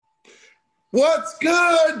What's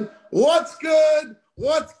good? What's good?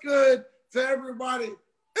 What's good to everybody?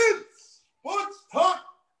 It's Sports Talk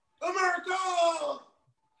America.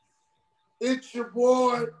 It's your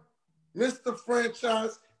boy, Mr.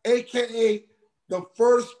 Franchise, a.k.a. the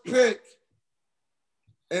first pick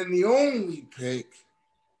and the only pick,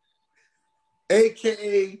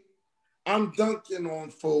 a.k.a. I'm dunking on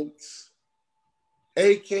folks,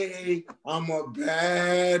 a.k.a. I'm a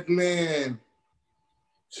bad man.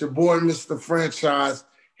 It's your boy, Mr. Franchise,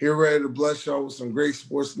 here ready to bless y'all with some great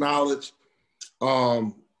sports knowledge.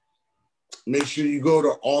 Make sure you go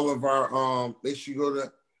to all of our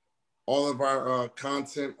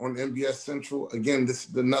content on NBS Central. Again, this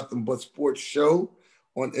is the Nothing But Sports show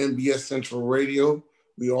on NBS Central Radio.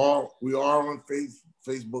 We are on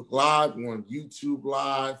Facebook Live. We're on YouTube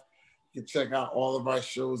Live. You can check out all of our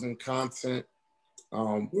shows and content. We're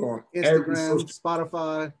on Instagram,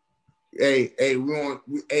 Spotify.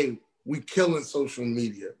 We killing social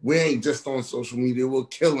media. We ain't just on social media, we're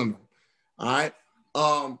killing them. All right.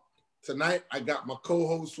 Tonight I got my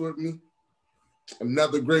co-host with me.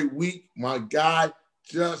 Another great week. My guy,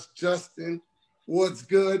 Justin. What's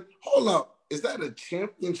good? Hold up. Is that a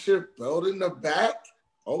championship belt in the back?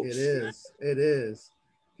 Oh, it is. It is.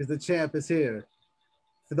 Because the champ is here.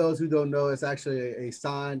 For those who don't know, it's actually a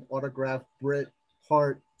signed, autographed Bret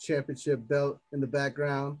Hart championship belt in the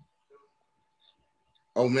background.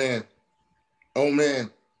 Oh man.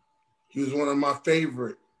 He was one of my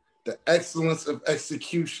favorite. The excellence of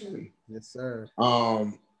execution. Yes, sir.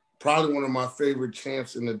 Probably one of my favorite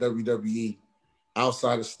champs in the WWE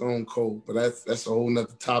outside of Stone Cold, but that's a whole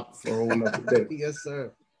nother topic for a whole nother day. Yes,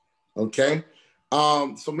 sir. Okay.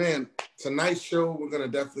 So man, tonight's show, we're gonna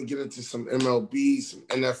definitely get into some MLB, some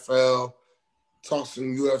NFL, talk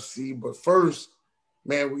some UFC, but first,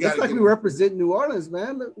 man, we gotta we represent New Orleans,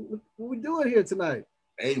 man. What we doing here tonight?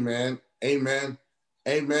 Amen.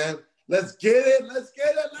 Let's get it.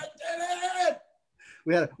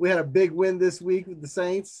 We had a big win this week with the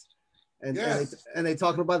Saints, and yes. and they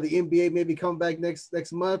talking about the NBA maybe coming back next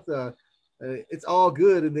month. It's all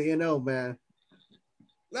good in the NL, man.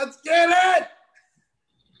 Let's get it.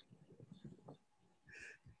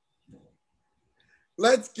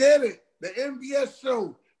 Let's get it. The NBS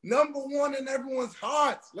show, #1 in everyone's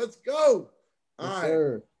hearts. Let's go. All yes, right.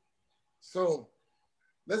 Sir. So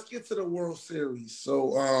let's get to the World Series.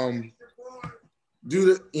 So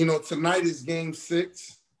tonight is game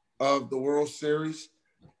 6 of the World Series.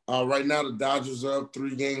 Right now the Dodgers are up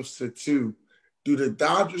 3-2. Do the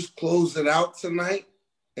Dodgers close it out tonight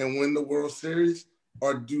and win the World Series,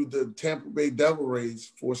 or do the Tampa Bay Devil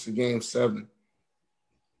Rays force a game 7?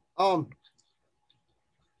 I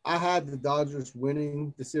had the Dodgers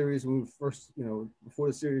winning the series when we first, before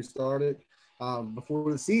the series started.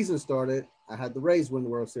 Before the season started, I had the Rays win the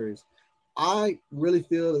World Series. I really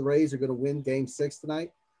feel the Rays are going to win game 6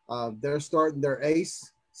 tonight. They're starting their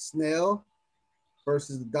ace, Snell,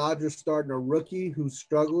 versus the Dodgers starting a rookie who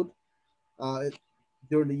struggled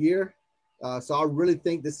during the year. So I really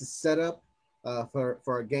think this is set up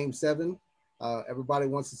for a game 7. Everybody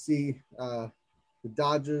wants to see the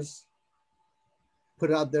Dodgers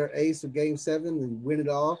put out their ace of game 7 and win it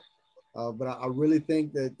all. But I really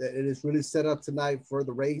think that it is really set up tonight for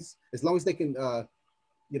the Rays. As long as they can,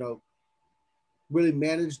 really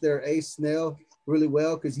manage their ace Snell really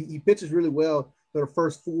well, because he pitches really well for the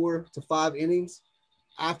first 4 to 5 innings.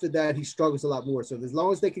 After that, he struggles a lot more. So as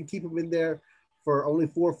long as they can keep him in there for only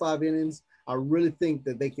 4 or 5 innings, I really think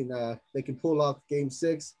that they can pull off game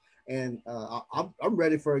 6. And I'm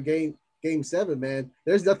ready for a game 7, man.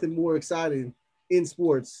 There's nothing more exciting in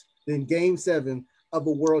sports than game 7 of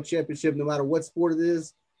a world championship, no matter what sport it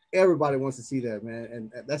is. Everybody wants to see that, man.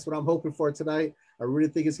 And that's what I'm hoping for tonight. I really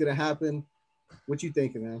think it's going to happen. What you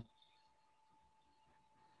thinking, man?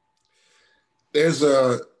 There's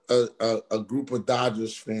a group of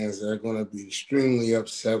Dodgers fans that are going to be extremely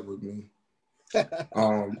upset with me.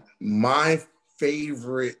 My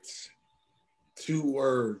favorite 2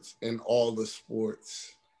 words in all the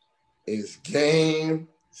sports is game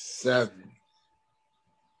 7.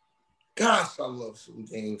 Gosh, I love some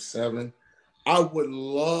game 7. I would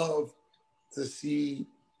love to see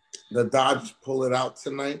the Dodgers pull it out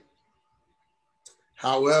tonight.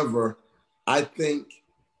 However, I think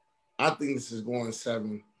this is going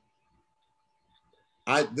 7.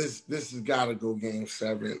 This has got to go game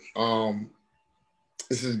 7.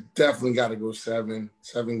 This has definitely got to go 7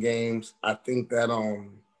 games. I think that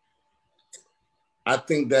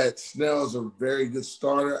Snell's a very good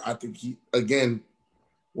starter. I think he, again,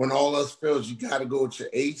 when all else fails, you got to go with your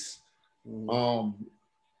ace. And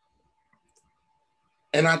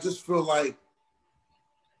I just feel like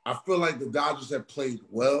I feel like the Dodgers have played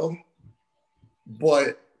well,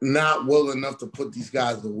 but not well enough to put these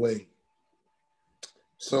guys away.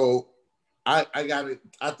 So I got it.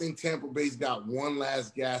 I think Tampa Bay's got one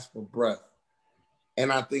last gasp of breath.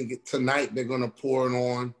 And I think tonight they're going to pour it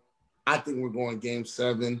on. I think we're going Game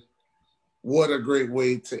 7. What a great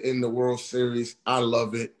way to end the World Series. I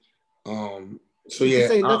love it. So, you yeah. can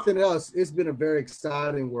say nothing else. It's been a very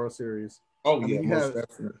exciting World Series. Oh, yeah, most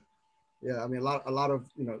definitely. Yeah, I mean, a lot of,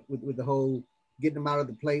 with the whole getting them out of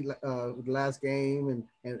the plate with the last game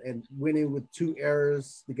and winning with 2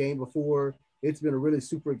 errors the game before. It's been a really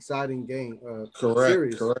super exciting game.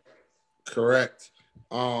 Series. Correct.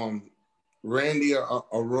 Randy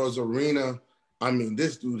Arozarena, I mean,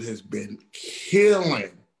 this dude has been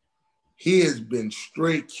killing. He has been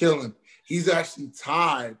straight killing. He's actually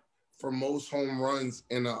tied for most home runs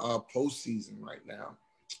in a postseason right now,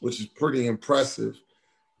 which is pretty impressive.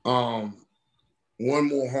 One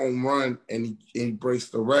more home run and he breaks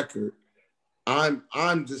the record.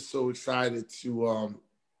 I'm just so excited to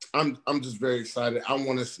I'm just very excited. I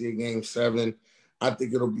want to see a Game 7. I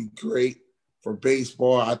think it'll be great for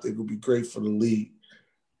baseball. I think it'll be great for the league.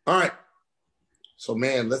 All right. So,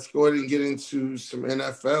 man, let's go ahead and get into some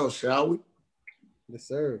NFL, shall we? Yes,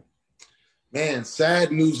 sir. Man,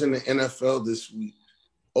 sad news in the NFL this week.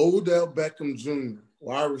 Odell Beckham Jr.,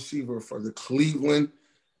 wide receiver for the Cleveland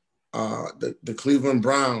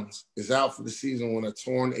Browns, is out for the season with a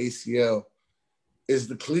torn ACL. Is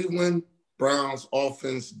the Cleveland Browns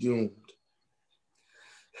offense doomed?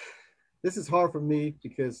 This is hard for me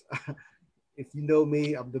because if you know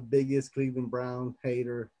me, I'm the biggest Cleveland Brown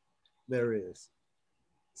hater there is.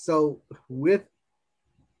 So with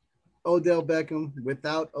Odell Beckham,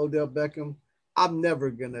 without Odell Beckham, I'm never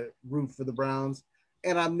going to root for the Browns,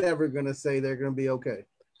 and I'm never going to say they're going to be okay.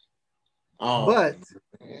 Oh, but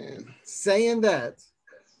man. Saying that,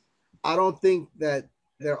 I don't think that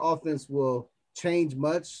their offense will change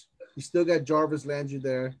much. You still got Jarvis Landry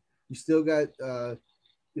there. You still got, 2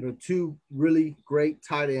 really great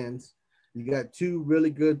tight ends. You got 2 really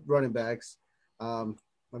good running backs. You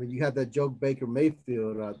have that joke Baker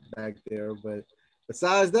Mayfield back there, but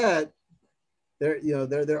besides that,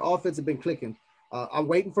 their offense has been clicking. I'm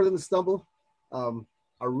waiting for them to stumble.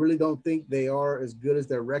 I really don't think they are as good as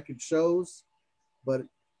their record shows, but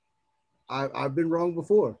I've been wrong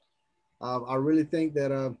before. I really think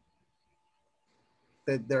that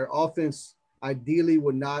that their offense ideally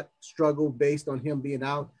would not struggle based on him being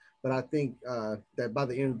out. But I think that by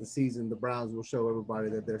the end of the season, the Browns will show everybody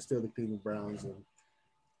that they're still the Cleveland Browns.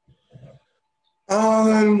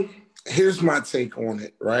 Here's my take on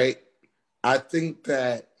it, right? I think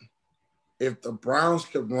that if the Browns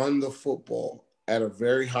could run the football at a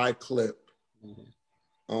very high clip,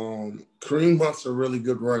 Kareem Hunt's a really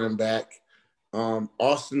good running back.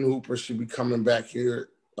 Austin Hooper should be coming back here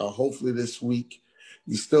hopefully this week.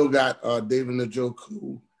 You still got David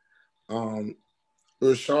Njoku.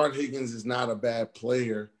 Rashard Higgins is not a bad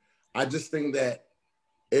player. I just think that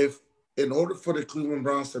in order for the Cleveland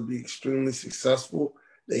Browns to be extremely successful,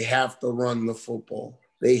 they have to run the football.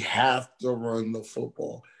 They have to run the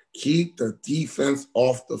football. Keep the defense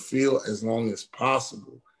off the field as long as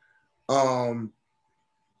possible. To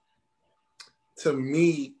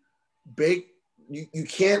me, you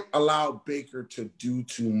can't allow Baker to do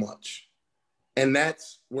too much. And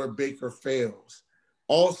that's where Baker fails.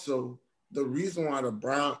 Also, the reason why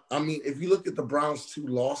if you look at the Browns' 2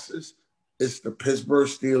 losses, it's the Pittsburgh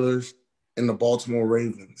Steelers and the Baltimore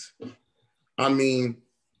Ravens.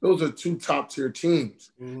 Those are 2 top-tier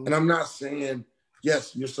teams. Mm-hmm. And I'm not saying,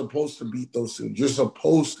 yes, you're supposed to beat those teams. You're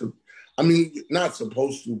supposed to. Not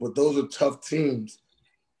supposed to, but those are tough teams.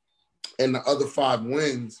 And the other 5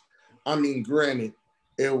 wins, granted,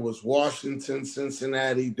 it was Washington,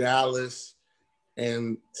 Cincinnati, Dallas,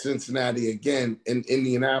 and Cincinnati again, in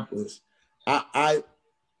Indianapolis.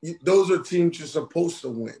 Those are teams you're supposed to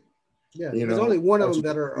win. Yeah, there's only one of them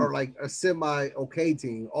that are like a semi-okay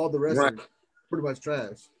team. All the rest are pretty much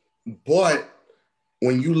trash. But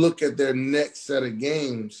when you look at their next set of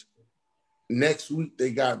games, next week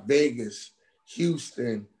they got Vegas,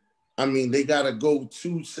 Houston. They gotta go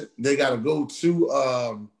to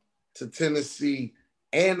Tennessee,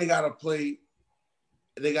 and they gotta play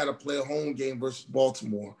a home game versus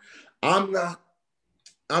Baltimore. I'm not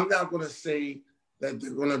gonna say that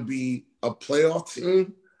they're gonna be a playoff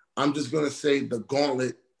team. I'm just gonna say the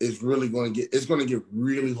gauntlet is gonna get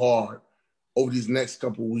really hard over these next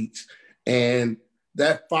couple of weeks. And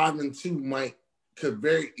that 5-2 could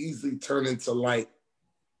very easily turn into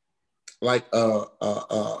either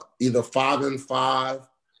 5-5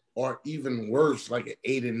 or even worse, like an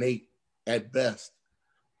 8-8 at best.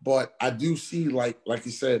 But I do see, like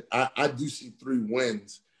you said, I do see 3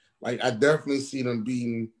 wins. Like, I definitely see them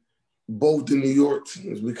beating both the New York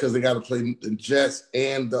teams because they got to play the Jets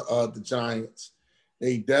and the Giants.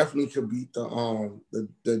 They definitely could beat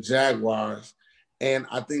the Jaguars, and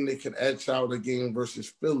I think they can edge out a game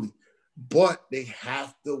versus Philly. But they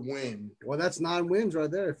have to win. Well, that's 9 wins right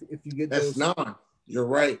there. If you get That's those, 9. You're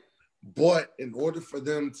right. But in order for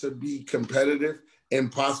them to be competitive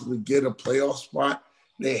and possibly get a playoff spot,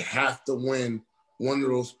 they have to win one of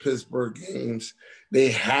those Pittsburgh games.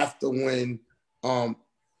 They have to win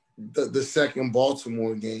the second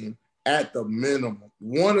Baltimore game at the minimum.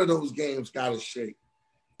 One of those games got to shake.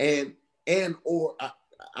 Or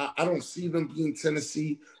I don't see them beating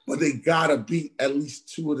Tennessee, but they got to beat at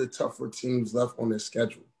least 2 of the tougher teams left on their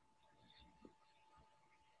schedule.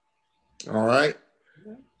 All right.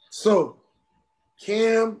 So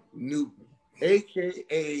Cam Newton,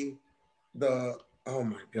 a.k.a. oh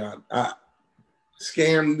my God,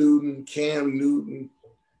 Cam Newton,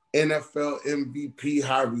 NFL MVP,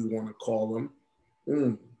 however you want to call him,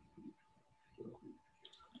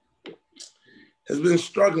 has been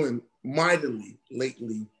struggling mightily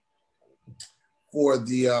lately for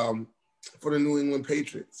the New England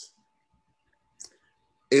Patriots.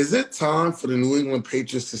 Is it time for the New England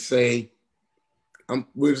Patriots to say,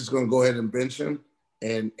 we're just going to go ahead and bench him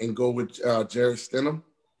and go with Jarrett Stidham?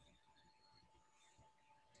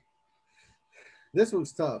 this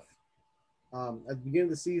one's tough. At the beginning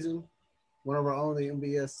of the season, one of our own, the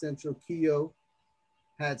NBS Central, Keogh,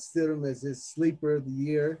 had Stidham as his sleeper of the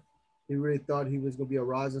year. He really thought he was going to be a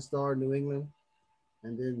rising star in New England.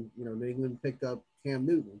 And then, New England picked up Cam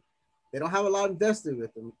Newton. They don't have a lot invested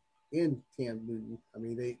with him in Cam Newton. I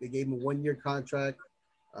mean, they gave him a 1-year contract,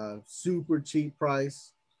 super cheap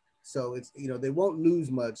price. So it's, they won't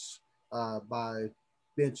lose much by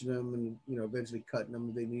benching him and, eventually cutting him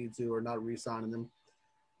if they need to or not re-signing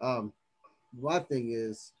them. My thing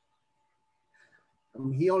is,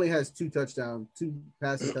 he only has 2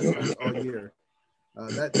 passing touchdowns all year.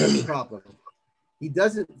 That's the problem. He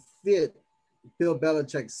doesn't fit Bill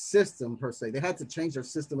Belichick's system per se. They had to change their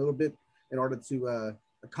system a little bit in order to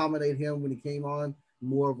accommodate him when he came on,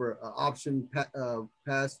 more of an option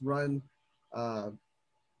pass run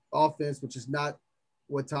offense, which is not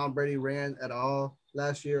what Tom Brady ran at all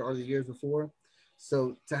last year or the years before.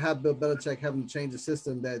 So to have Bill Belichick having to change a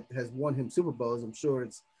system that has won him Super Bowls, I'm sure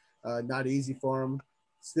it's not easy for him.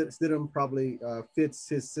 Stidham probably fits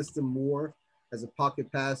his system more as a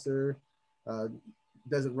pocket passer,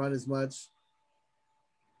 doesn't run as much.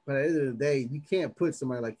 But at the end of the day, you can't put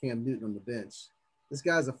somebody like Cam Newton on the bench. This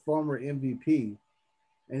guy's a former MVP,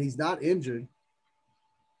 and he's not injured.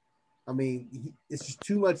 I mean, it's just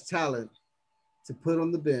too much talent to put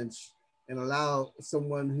on the bench and allow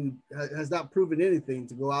someone who has not proven anything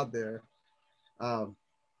to go out there.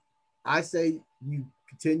 I say you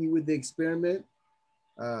continue with the experiment.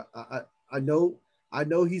 I know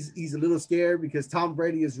he's a little scared because Tom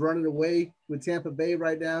Brady is running away with Tampa Bay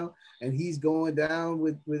right now, and he's going down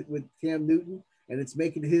with Cam Newton, and it's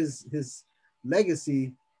making his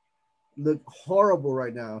legacy look horrible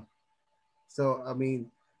right now. So, I mean,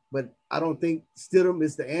 but I don't think Stidham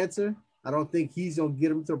is the answer. I don't think he's going to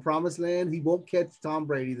get him to the promised land. He won't catch Tom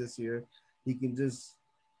Brady this year. He can just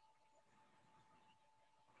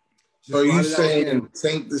so are you saying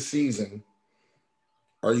tank the season?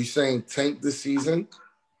 Are you saying tank the season?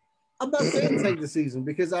 I'm not saying tank the season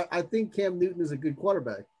because I think Cam Newton is a good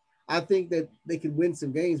quarterback. I think that they can win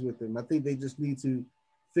some games with him. I think they just need to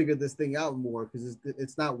figure this thing out more because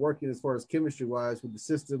it's not working as far as chemistry wise with the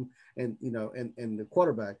system and and the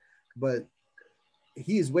quarterback. But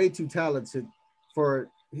he is way too talented for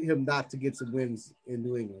him not to get some wins in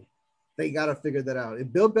New England. They got to figure that out.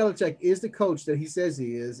 If Bill Belichick is the coach that he says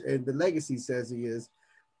he is and the legacy says he is,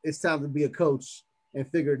 it's time to be a coach and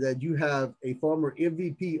figure that you have a former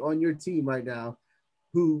MVP on your team right now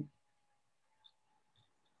who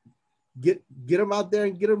get them out there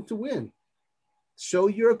and get them to win. Show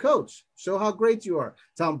you're a coach. Show how great you are.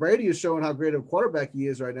 Tom Brady is showing how great of a quarterback he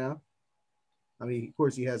is right now. I mean, of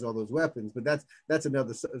course, he has all those weapons, but that's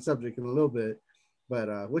another subject in a little bit.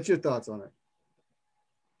 But what's your thoughts on it?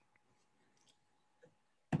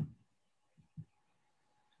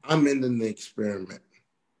 I'm in the experiment.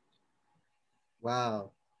 Wow.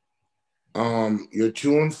 You're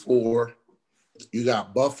 2-4. You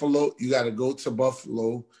got Buffalo. You got to go to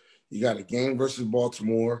Buffalo. You got a game versus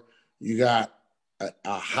Baltimore. You got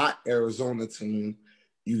a hot Arizona team.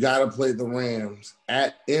 You got to play the Rams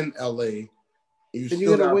in LA.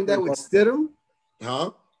 You're going to win that with Stidham?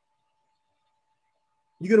 Huh?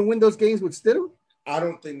 You going to win those games with Stidham? I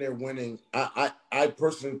don't think they're winning. I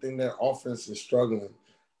personally think their offense is struggling.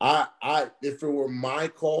 If it were my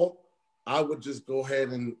call, I would just go ahead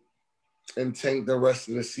and tank the rest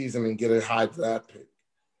of the season and get a high draft pick.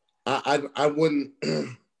 I wouldn't.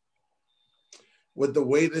 With the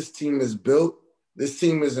way this team is built, this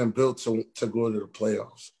team isn't built to go to the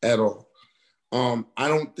playoffs at all. I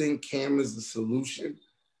don't think Cam is the solution.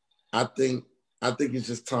 I think it's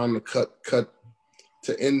just time to cut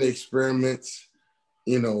to end the experiments.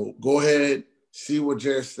 Go ahead, see what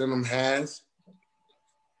Jarrett Stidham has.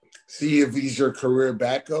 See if he's your career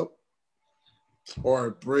backup or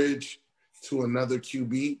a bridge to another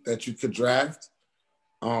QB that you could draft.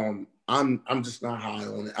 I'm just not high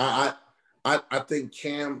on it. I think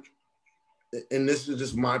Cam, and this is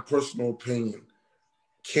just my personal opinion,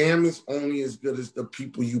 Cam is only as good as the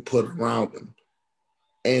people you put around him.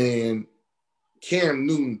 And Cam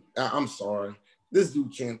Newton, I'm sorry, this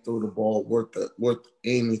dude can't throw the ball worth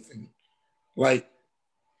anything. Like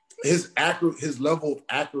his level of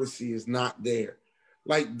accuracy is not there.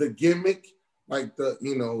 Like the gimmick, like the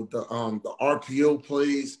RPO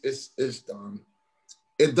plays, it's done.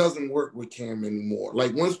 It doesn't work with Cam anymore.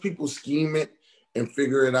 Like once people scheme it and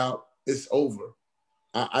figure it out, it's over.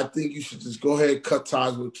 I think you should just go ahead and cut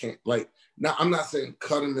ties with Cam. Like now, I'm not saying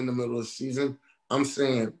cut him in the middle of the season. I'm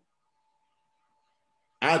saying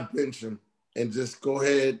I'd bench him and just go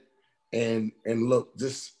ahead and look,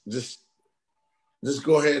 just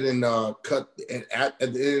go ahead and cut, and at the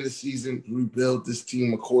end of the season, rebuild this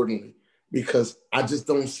team accordingly, because I just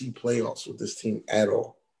don't see playoffs with this team at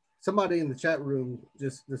all. Somebody in the chat room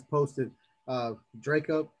just posted,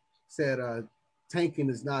 Dracup said tanking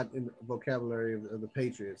is not in the vocabulary of the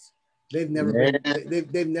Patriots. They've never been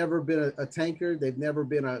a tanker. They've never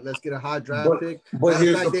been let's get a high draft pick. But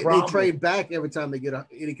here's the problem. They trade back every time they get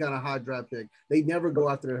any kind of high draft pick. They never go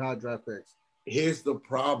after their high draft picks. Here's the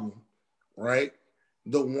problem, right?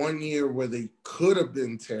 The 1 year where they could have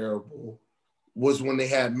been terrible was when they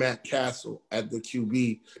had Matt Castle at the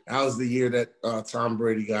QB. That was the year that Tom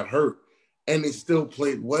Brady got hurt. And they still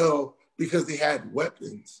played well because they had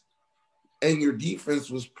weapons. And your defense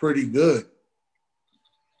was pretty good.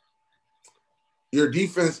 Your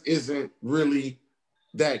defense isn't really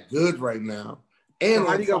that good right now. And so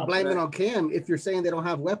how are you going to blame it on Cam? If you're saying they don't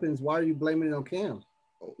have weapons, why are you blaming it on Cam?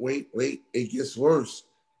 Wait. It gets worse.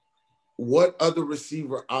 What other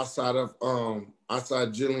receiver outside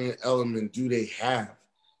Julian Edelman do they have?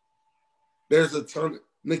 There's a ton.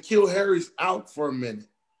 N'Keal Harry's out for a minute.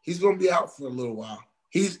 He's going to be out for a little while.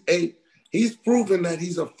 He's proven that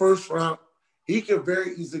he's a first round. He could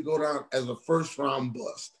very easily go down as a first round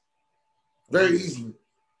bust. Very easily.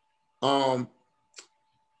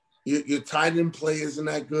 Your tight end play isn't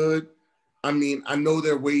that good. I mean, I know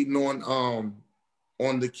they're waiting on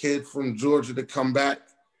the kid from Georgia to come back.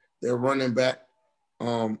 They're running back.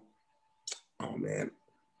 Oh man.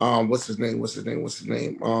 What's his name?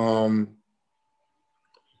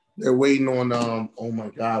 They're waiting on oh my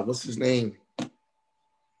God, what's his name?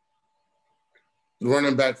 The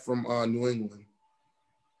running back from New England.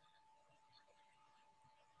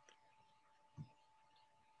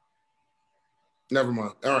 Never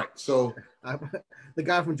mind. All right. So the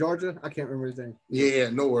guy from Georgia, I can't remember his name. Yeah,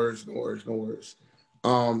 no worries.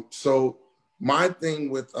 So my thing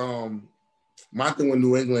with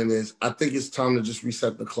New England is I think it's time to just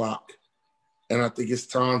reset the clock. And I think it's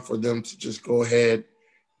time for them to just go ahead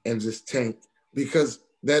and just tank. Because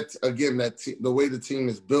that's, again, the way the team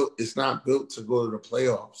is built, it's not built to go to the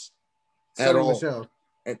playoffs at all.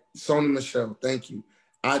 Sony Michel, thank you.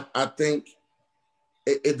 I think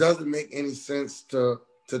it doesn't make any sense to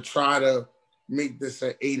try to make this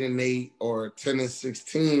an 8-8 or a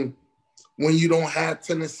 10-16 when you don't have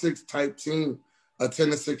 10-6 type team, a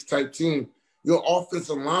 10-6 type team. Your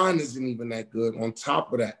offensive line isn't even that good on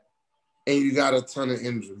top of that. And you got a ton of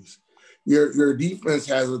injuries. Your defense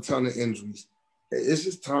has a ton of injuries. It's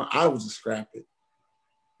just time. I would just scrap it.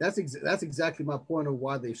 That's exactly my point of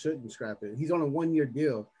why they shouldn't scrap it. He's on a 1-year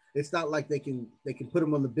deal. It's not like they can put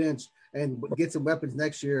him on the bench and get some weapons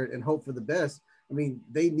next year and hope for the best. I mean,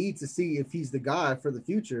 they need to see if he's the guy for the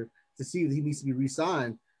future, to see if he needs to be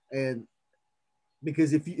re-signed. And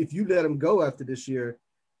because if you let him go after this year,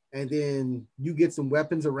 and then you get some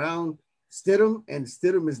weapons around Stidham, and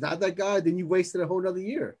Stidham is not that guy, then you wasted a whole other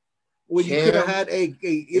year. When you could have had a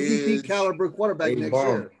MVP caliber quarterback next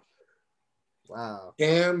year. Wow.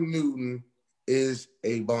 Cam Newton is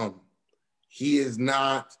a bum. He is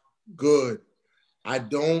not good. I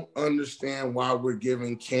don't understand why we're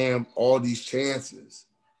giving Cam all these chances.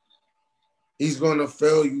 He's going to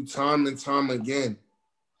fail you time and time again.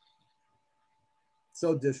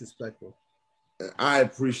 So disrespectful. I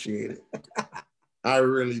appreciate it. I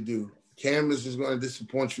really do. Cam is just going to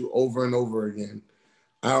disappoint you over and over again.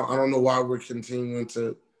 I don't know why we're continuing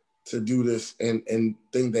to do this and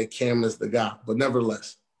think that Cam is the guy. But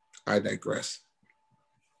nevertheless, I digress.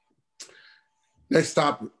 Next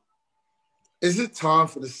topic. Is it time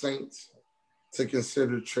for the Saints to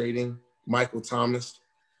consider trading Michael Thomas?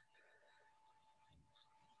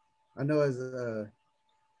 I know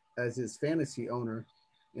as his fantasy owner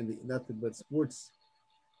in the Nothing But Sports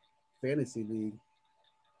fantasy league,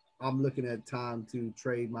 I'm looking at time to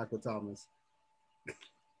trade Michael Thomas.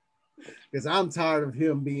 Because I'm tired of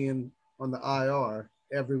him being on the IR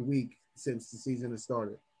every week since the season has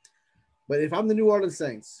started. But if I'm the New Orleans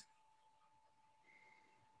Saints,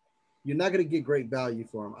 you're not going to get great value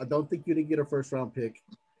for him. I don't think you're going to get a first-round pick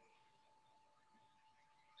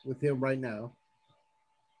with him right now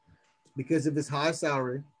because of his high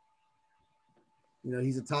salary. You know,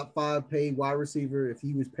 he's a top 5 paid wide receiver. If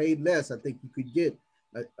he was paid less, I think you could get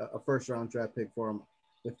a first-round draft pick for him.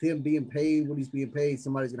 With him being paid what he's being paid,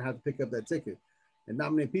 somebody's going to have to pick up that ticket. And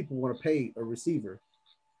not many people want to pay a receiver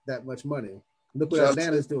that much money. Look what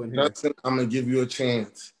Atlanta's doing here. Justin, I'm going to give you a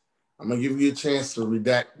chance. I'm going to give you a chance to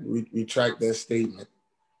retract that statement.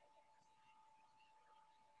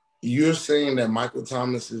 You're saying that Michael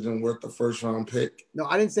Thomas isn't worth a first-round pick? No,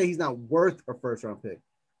 I didn't say he's not worth a first-round pick.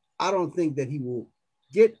 I don't think that he will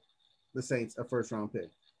get the Saints a first-round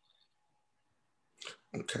pick.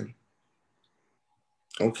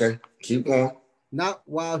 Okay, keep going. Not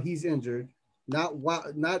while he's injured.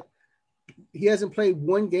 He hasn't played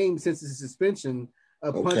one game since his suspension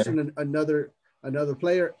of punching another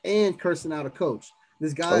player and cursing out a coach.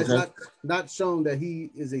 This guy is not shown that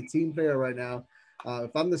he is a team player right now.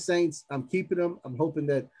 If I'm the Saints, I'm keeping him. I'm hoping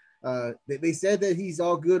that they said that he's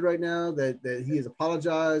all good right now, that he has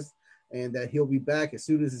apologized and that he'll be back as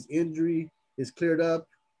soon as his injury is cleared up.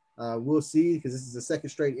 We'll see, because this is a second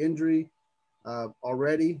straight injury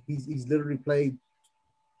already. He's literally played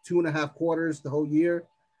 2.5 quarters the whole year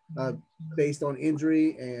based on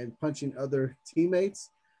injury and punching other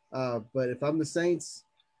teammates. But if I'm the Saints,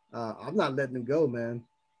 I'm not letting him go, man.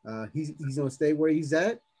 He's going to stay where he's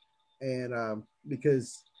at. And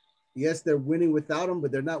because, yes, they're winning without him,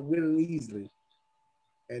 but they're not winning easily.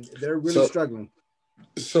 And they're really struggling.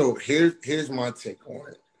 So here's my take on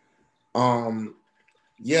it.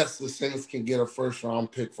 Yes, the Saints can get a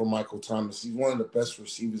first-round pick for Michael Thomas. He's one of the best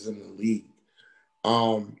receivers in the league.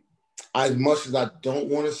 As much as I don't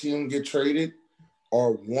want to see him get traded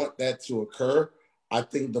or want that to occur, I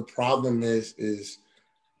think the problem is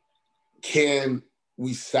can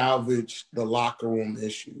we salvage the locker room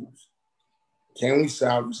issues? Can we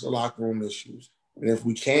salvage the locker room issues? And if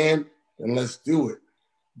we can, then let's do it.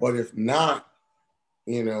 But if not,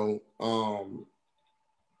 we're going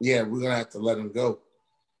to have to let him go.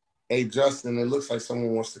 Hey, Justin, it looks like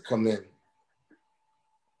someone wants to come in.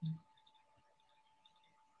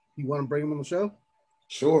 You want to bring him on the show?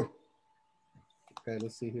 Sure. Okay,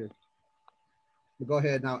 let's see here. Go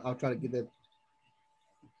ahead now. I'll try to get that.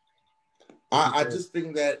 I just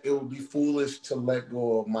think that it would be foolish to let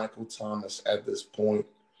go of Michael Thomas at this point.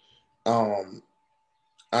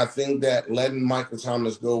 I think that letting Michael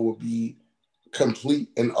Thomas go would be complete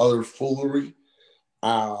and utter foolery.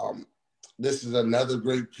 This is another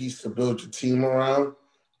great piece to build your team around.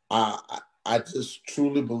 I just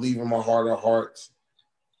truly believe in my heart of hearts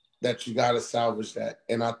that you got to salvage that.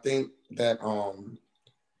 And I think that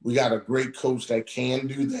we got a great coach that can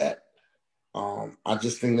do that. I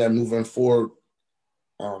just think that moving forward,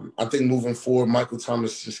 Michael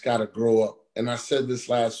Thomas just got to grow up. And I said this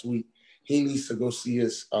last week. He needs to go see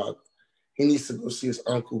his uncle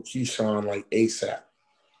Keyshawn like ASAP.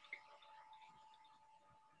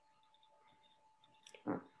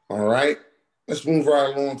 All right, let's move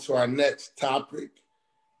right along to our next topic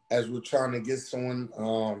as we're trying to get someone.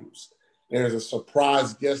 There's a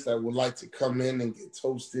surprise guest that would like to come in and get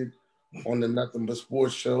toasted on the Nothing But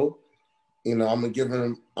Sports show. I'm gonna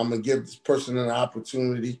give this person an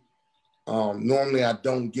opportunity. Normally I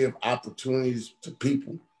don't give opportunities to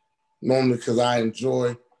people, normally because I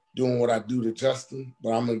enjoy doing what I do to Justin, but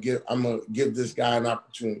I'm gonna give this guy an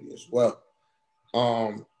opportunity as well.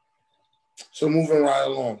 So moving right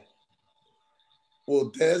along. Will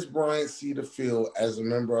Dez Bryant see the field as a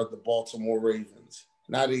member of the Baltimore Ravens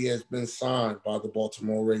now that he has been signed by the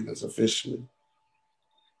Baltimore Ravens officially?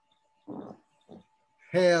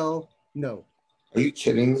 Hell no. Are you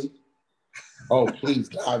kidding me? Oh, please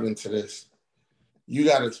dive into this. You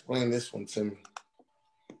got to explain this one to me.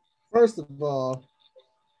 First of all,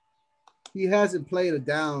 he hasn't played a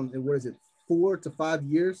down in, 4 to 5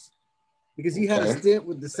 years? because he had a stint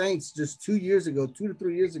with the Saints just 2 to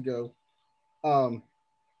 3 years ago. And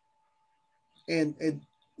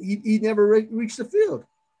he never reached the field.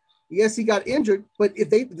 Yes, he got injured, but if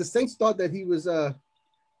the Saints thought that he was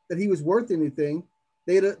worth anything,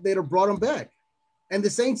 they'd have brought him back. And the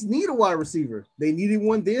Saints need a wide receiver. They needed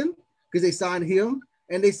one then because they signed him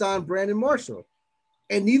and they signed Brandon Marshall.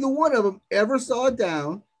 And neither one of them ever saw it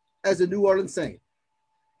down as a New Orleans Saint.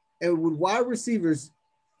 And with wide receivers,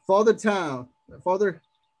 Father Time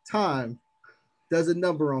does a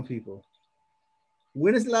number on people.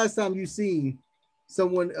 When is the last time you seen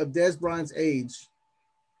someone of Dez Bryant's age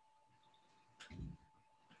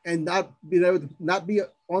and not be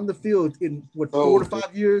on the field in 4 to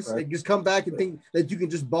 5 years and just come back and think that you can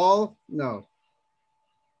just ball? No.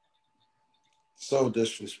 So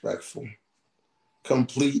disrespectful.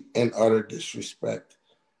 Complete and utter disrespect.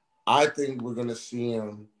 I think we're going to see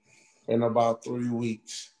him in about 3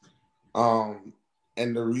 weeks. And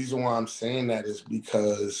the reason why I'm saying that is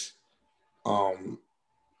because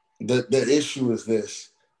the issue is this.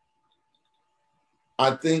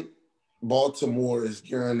 I think Baltimore is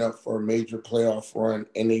gearing up for a major playoff run,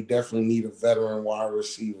 and they definitely need a veteran wide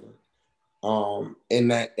receiver in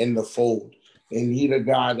the fold. They need a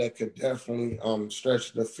guy that could definitely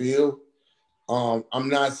stretch the field. I'm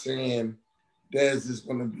not saying Dez is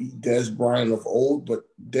going to be Dez Bryant of old, but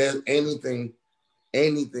anything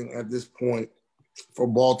at this point for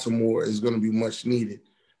Baltimore is going to be much needed,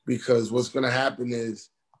 because what's going to happen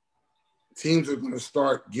is teams are going to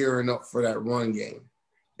start gearing up for that run game.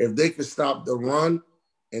 If they can stop the run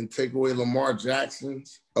and take away Lamar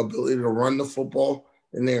Jackson's ability to run the football,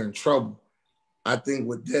 then they're in trouble. I think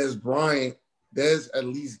with Dez Bryant, Dez at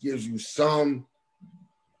least gives you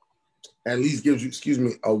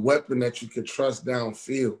a weapon that you can trust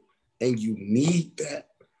downfield. And you need that.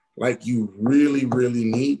 Like, you really, really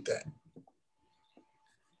need that.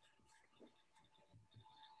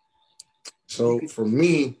 So for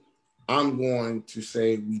me, I'm going to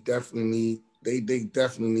say they definitely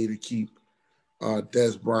need to keep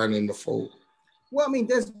Dez Bryant in the fold. Well, I mean,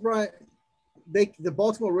 Dez Bryant, the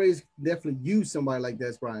Baltimore Rays definitely use somebody like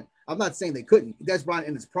Dez Bryant. I'm not saying they couldn't. Dez Bryant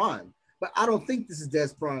in his prime. But I don't think this is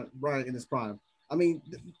Dez Bryant in his prime. I mean,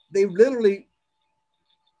 they literally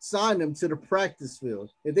signed him to the practice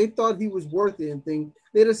field. If they thought he was worth anything,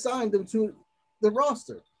 they'd have signed him to the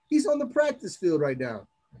roster. He's on the practice field right now.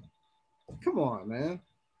 Come on, man.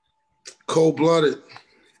 Cold-blooded.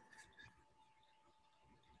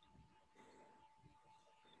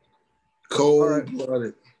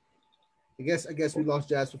 Cold-blooded. I guess we lost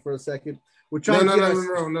Jasper for a second. We're trying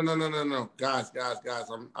No. Guys,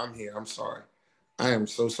 I'm here. I'm sorry. I am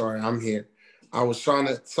so sorry. I'm here. I was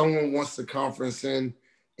someone wants to conference in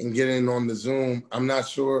and get in on the Zoom. I'm not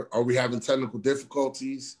sure. Are we having technical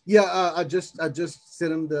difficulties? Yeah, I just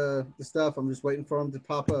sent him the stuff. I'm just waiting for him to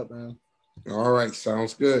pop up, man. All right,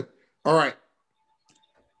 sounds good. All right.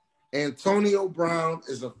 Antonio Brown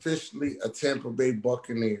is officially a Tampa Bay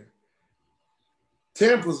Buccaneer.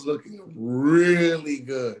 Tampa's looking really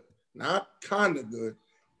good. Not kind of good.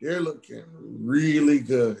 They're looking really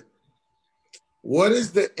good. What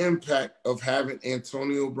is the impact of having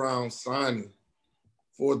Antonio Brown signing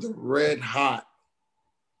for the red-hot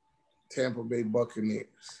Tampa Bay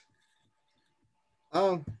Buccaneers?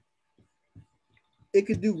 It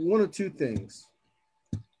could do one or two things.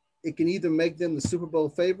 It can either make them the Super Bowl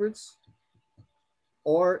favorites,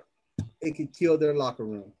 or it could kill their locker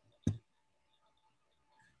room.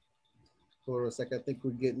 For a second, I think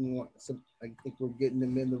we're getting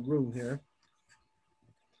them in the room here.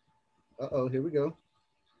 Here we go.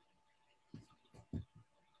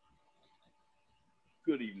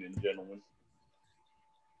 Good evening, gentlemen.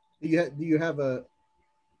 Do you have a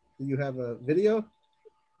video?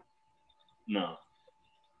 No.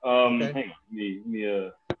 Okay. Hang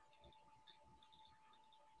on.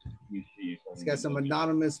 Let me see. It's got some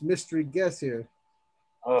anonymous mystery guest here.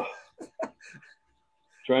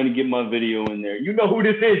 Trying to get my video in there. You know who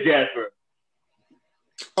this is, Jasper.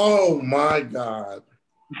 Oh my God.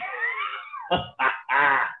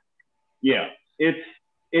 Yeah,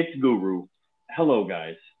 it's Guru. Hello,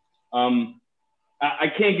 guys. I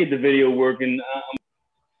can't get the video working.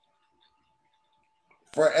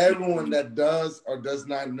 For everyone that does or does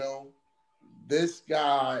not know, this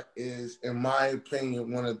guy is, in my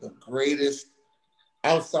opinion, one of the greatest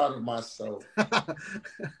outside of myself.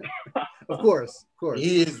 Of course.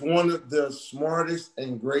 He is one of the smartest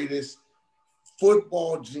and greatest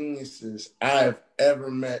football geniuses I have ever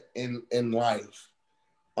met in life.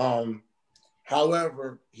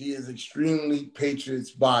 However, he is extremely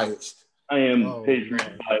Patriots biased. I am Patriots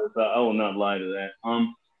biased. I will not lie to that.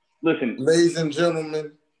 Listen, ladies and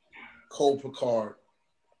gentlemen, Cole Picard.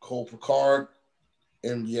 Cole Picard,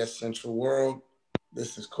 NBS Central World.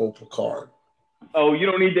 This is Cole Picard. Oh, you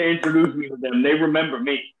don't need to introduce me to them. They remember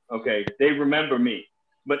me. Okay, they remember me.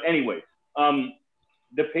 But anyway,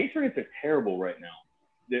 the Patriots are terrible right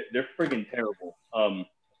now. They're friggin' terrible.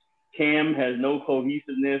 Cam has no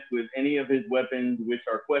cohesiveness with any of his weapons, which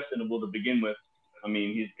are questionable to begin with. I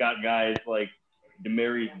mean, he's got guys like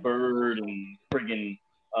Demarius Byrd and friggin'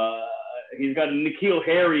 he's got N'Keal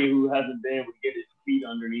Harry who hasn't been able to get his feet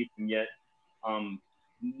underneath him yet.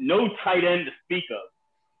 No tight end to speak of.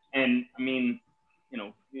 And I mean, you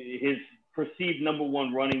know, his perceived number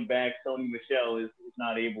one running back, Sony Michel, is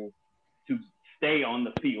not able to stay on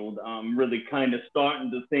the field. I'm really kind of starting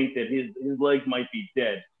to think that his legs might be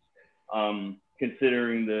dead.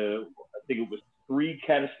 Considering I think it was 3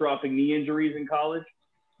 catastrophic knee injuries in college.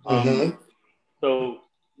 So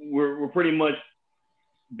we're pretty much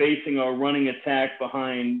basing our running attack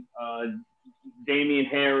behind Damian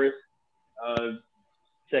Harris,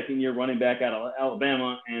 second-year running back out of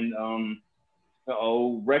Alabama, and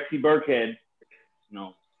Rexy Burkhead.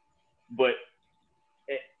 No, but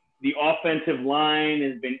the offensive line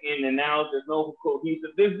has been in and out.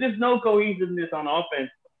 There's just no cohesiveness on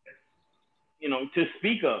offense, you know, to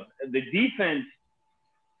speak of. The defense,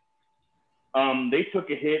 they took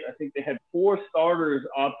a hit. I think they had 4 starters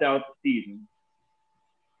opt out the season.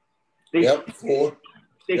 Four.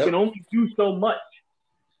 They can only do so much.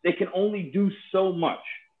 They can only do so much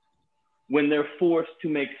when they're forced to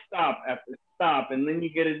make stop after stop, and then you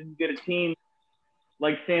get a team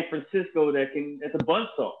like San Francisco that's a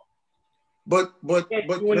buzzsaw. But let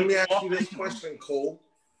me ask you this question, Cole.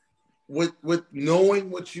 With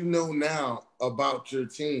knowing what you know now about your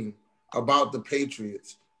team, about the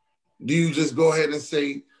Patriots, do you just go ahead and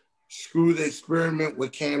say, screw the experiment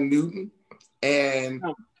with Cam Newton and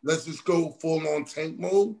let's just go full on tank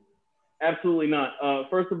mode? Absolutely not.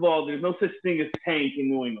 First of all, there's no such thing as tank in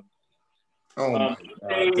New England. Oh my God.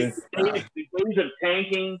 The days of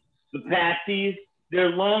tanking, the pasties, they're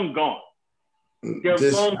long gone. They're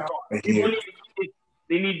long gone.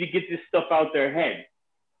 They need to get this stuff out their head.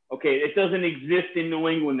 Okay, it doesn't exist in New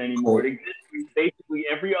England anymore. It exists in basically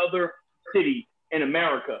every other city in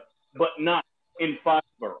America, but not in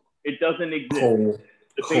Foxborough. It doesn't exist.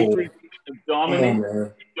 The Patriots are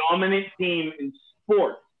the dominant team in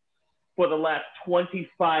sports for the last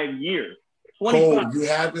 25 years. Cole, you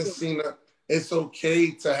haven't seen it's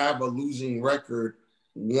okay to have a losing record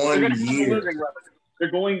one year.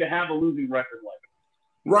 They're going to have a losing record like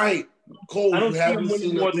it. Right. Cole, you haven't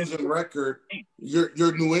seen a losing record.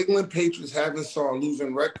 Your New England Patriots haven't saw a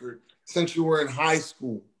losing record since you were in high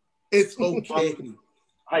school. It's okay.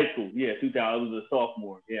 High school, yeah, 2000. I was a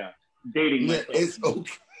sophomore, yeah. Dating myself. It's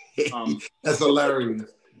okay. That's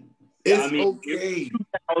hilarious. It's okay.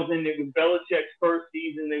 2000, it was Belichick's first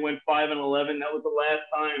season. They went 5-11. That was the last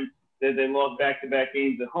time that they lost back-to-back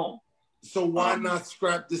games at home. So why not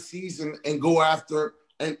scrap the season and go after,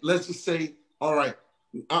 and let's just say, all right,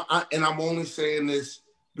 and I'm only saying this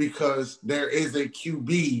because there is a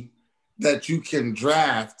QB that you can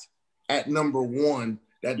draft at number 1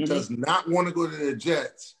 that does not want to go to the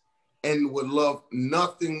Jets and would love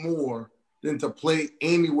nothing more than to play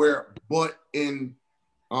anywhere but in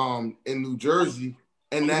New Jersey,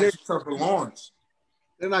 and that's Trevor Lawrence.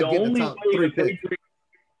 They're not getting the top 3 picks.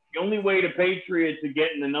 The only way the Patriots are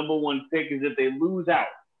getting the number 1 pick is if they lose out.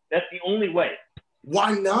 That's the only way.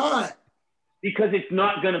 Why not? Because it's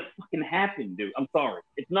not going to fucking happen, dude. I'm sorry.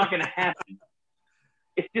 It's not going to happen.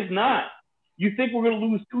 It's just not. You think we're going to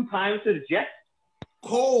lose 2 times to the Jets?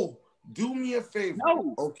 Cole, do me a favor.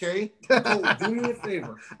 No. Okay? Cole, do me a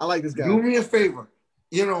favor. I like this guy. Do me a favor.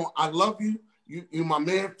 You know, I love you. You my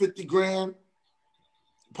man, 50 grand,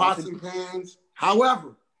 pots and pans.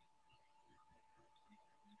 However,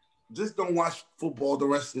 just don't watch football the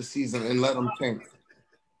rest of the season and let them tank.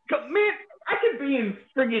 Man, I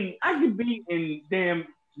could be in damn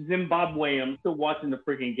Zimbabwe. I'm still watching the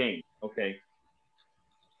freaking game. Okay.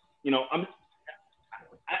 You know,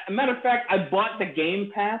 a matter of fact, I bought the Game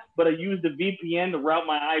Pass, but I used the VPN to route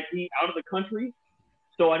my IP out of the country,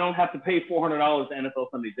 so I don't have to pay $400 to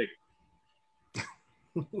NFL Sunday tickets.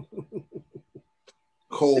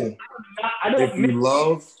 Cole, if you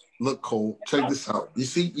love, look, Cole, check this out. You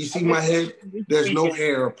see my head? There's no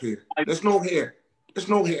hair up here. There's no hair. There's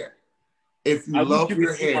no hair. If you love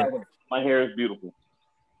your hair, my hair is beautiful.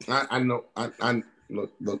 I know. I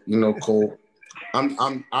look. You know, Cole.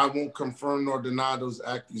 I won't confirm nor deny those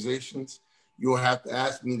accusations. You'll have to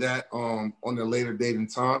ask me that on a later date and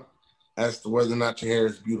time as to whether or not your hair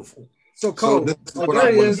is beautiful. So Cole, this is what there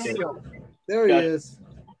I he want is. to say. There he is.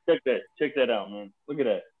 Check that out, man. Look at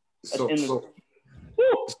that.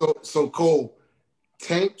 So Cole,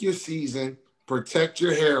 tank your season, protect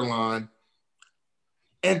your hairline,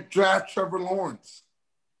 and draft Trevor Lawrence.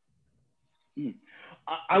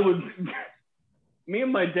 I would. Me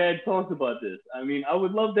and my dad talked about this. I mean, I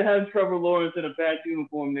would love to have Trevor Lawrence in a Pats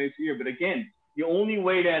uniform next year, but again, the only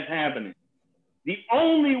way that's happening, the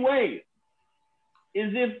only way,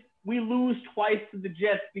 is if we lose twice to the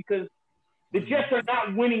Jets, because the Jets are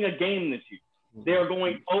not winning a game this year. They are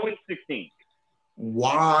going 0-16.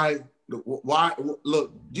 Why?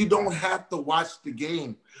 Look, you don't have to watch the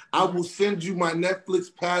game. I will send you my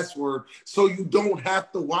Netflix password so you don't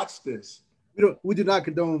have to watch this. We do not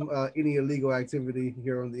condone any illegal activity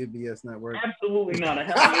here on the NBS network. Absolutely not. I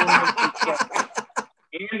have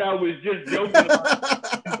and I was just joking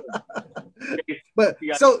about But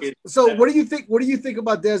so what do you think? What do you think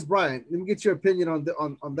about Dez Bryant? Let me get your opinion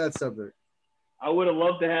on that subject. I would have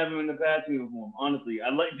loved to have him in the Pats uniform. Honestly,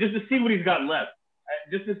 I'd like just to see what he's got left,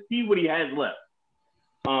 just to see what he has left.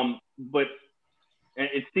 But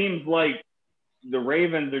it seems like the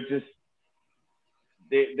Ravens are just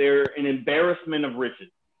they're an embarrassment of riches.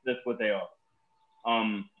 That's what they are.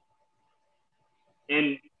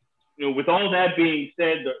 And with all that being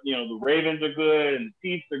said, the Ravens are good and the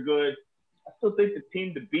Chiefs are good. I still think the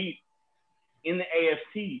team to beat in the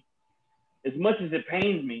AFC, as much as it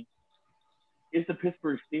pains me, is the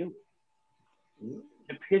Pittsburgh Steelers.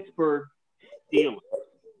 The Pittsburgh Steelers.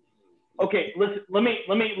 Okay, let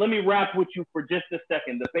me wrap with you for just a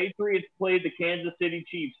second. The Patriots played the Kansas City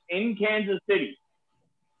Chiefs in Kansas City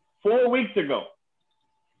 4 weeks ago.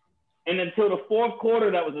 And until the fourth quarter,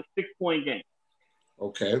 that was a 6-point game.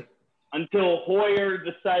 Okay. Until Hoyer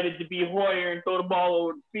decided to be Hoyer and throw the ball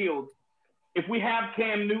over the field. If we have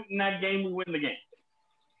Cam Newton that game, we win the game.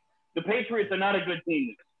 The Patriots are not a good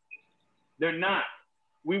team. They're not.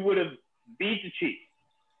 We would have beat the Chiefs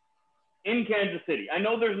in Kansas City. I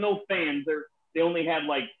know there's no fans. They only had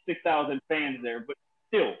like 6,000 fans there, but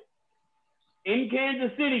still. In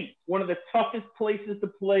Kansas City, one of the toughest places to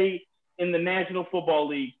play in the National Football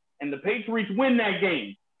League, and the Patriots win that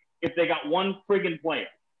game if they got one friggin' player.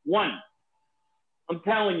 One. I'm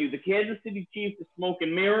telling you, the Kansas City Chiefs are smoke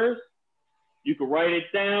and mirrors. You can write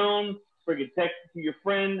it down, friggin' text it to your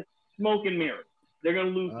friend. Smoke and mirrors. They're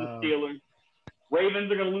going to lose to the Steelers.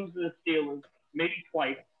 Ravens are going to lose to the Steelers, maybe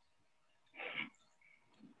twice.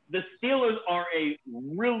 The Steelers are a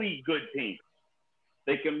really good team.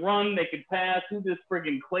 They can run, they can pass. Who this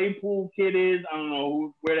friggin' Claypool kid is, I don't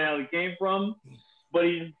know where the hell he came from, but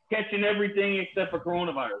he's catching everything except for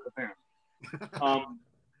coronavirus, apparently.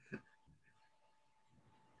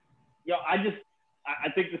 I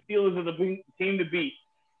think the Steelers are the team to beat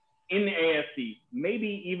in the AFC,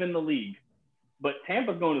 maybe even the league. But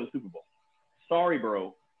Tampa's going to the Super Bowl. Sorry,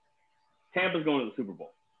 bro. Tampa's going to the Super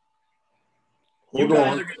Bowl.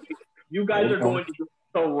 You guys are going to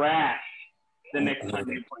thrash the next time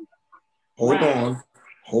you play. Hold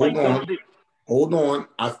on.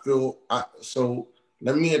 So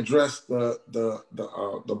let me address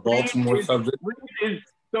the Baltimore subject. It is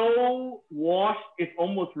so washed, it's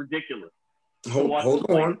almost ridiculous. Hold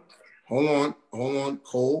on,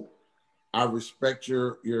 Cole. I respect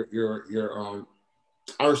your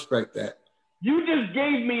I respect that. You just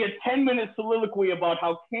gave me a 10-minute soliloquy about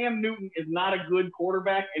how Cam Newton is not a good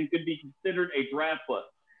quarterback and could be considered a draft bust.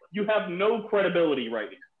 You have no credibility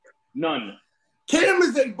right now. None. Cam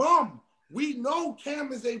is a bum. We know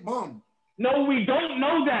Cam is a bum. No, we don't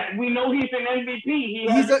know that. We know he's an MVP.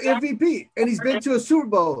 He's an MVP, and he's been to a Super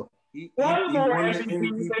Bowl. He won the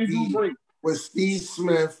MVP with Steve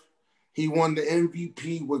Smith. He won the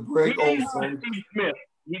MVP with Greg Olsen. Steve Smith.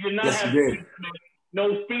 He did not have Steve Smith.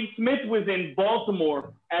 No, Steve Smith was in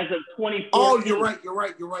Baltimore as of 2014. Oh, you're right.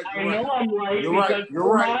 I know I'm right.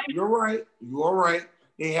 You're right.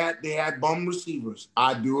 They had bum receivers.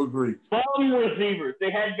 I do agree. Bum receivers. They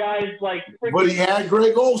had guys like. But he had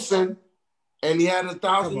Greg Olsen, and he had a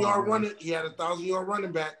 1,000-yard running. He had a 1,000-yard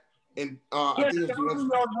running back, and I think it was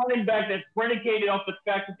 1,000-yard running back that's predicated off the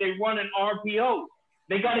fact that they run an RPO.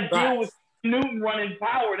 They got to deal with Newton running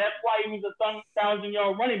power. That's why he was a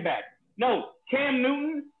 1,000-yard running back. No, Cam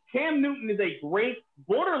Newton is a great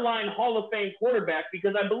borderline Hall of Fame quarterback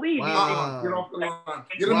because I believe he's able to get off the line.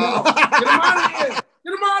 Get him out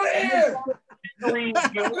of here.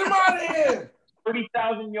 Get him out of here.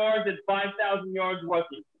 30,000 yards and 5,000 yards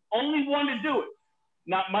rushing. Only one to do it.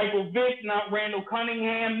 Not Michael Vick, not Randall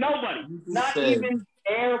Cunningham, nobody. Not even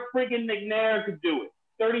Air freaking McNair could do it.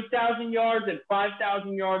 30,000 yards and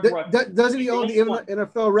 5,000 yards rushing. Doesn't he own the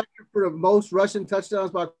NFL record for the most rushing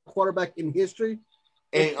touchdowns by a quarterback in history?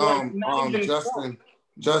 And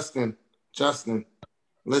Justin,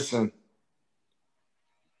 listen.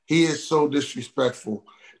 He is so disrespectful.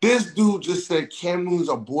 This dude just said Cam Newton's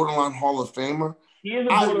a borderline Hall of Famer. He is a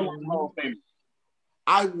borderline Hall of Famer.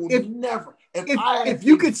 I will never. If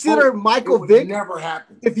you consider Michael Vick, never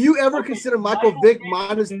happen. If you ever consider Michael Vick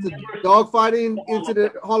minus the dogfighting into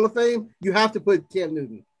the Hall of Fame, you have to put Cam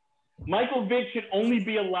Newton. Michael Vick should only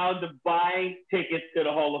be allowed to buy tickets to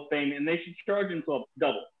the Hall of Fame, and they should charge him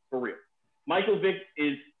double, for real. Michael Vick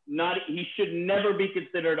is not – he should never be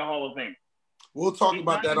considered a Hall of Fame. We'll talk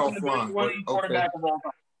about that offline. Okay.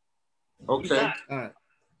 Okay. All right.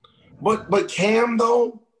 But Cam,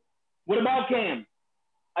 though? What about Cam?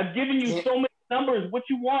 I've given you so many numbers. What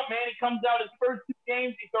you want, man? He comes out his first 2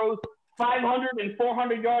 games. He throws 500 and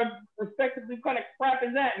 400 yards respectively. What kind of crap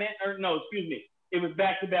is that, man? Or no, excuse me. It was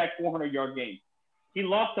back-to-back 400-yard games. He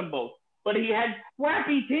lost them both. But he had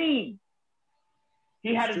crappy teams.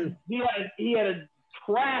 He had a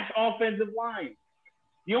trash offensive line.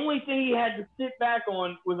 The only thing he had to sit back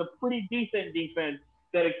on was a pretty decent defense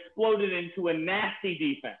that exploded into a nasty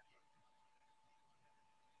defense.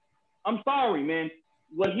 I'm sorry, man.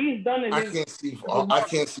 What he's done is I can't see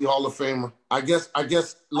Hall of Famer. I guess.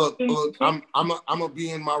 Look. I'm gonna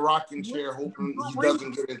be in my rocking chair hoping he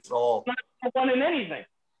doesn't get into all. Not one in anything.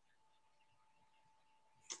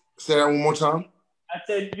 Say that one more time. I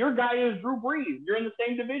said your guy is Drew Brees. You're in the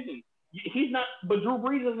same division. He's not, but Drew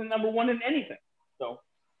Brees isn't number 1 in anything. So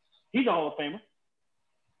he's a Hall of Famer.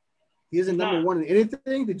 He isn't number 1 in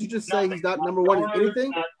anything? Did you just say he's not number 1 in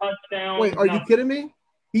anything? Wait, are you kidding me?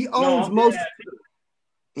 He owns most.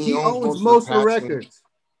 He owns most of the records.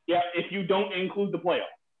 Yeah, if you don't include the playoffs.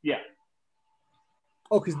 Yeah.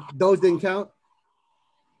 Oh, because those didn't count?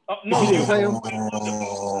 No, if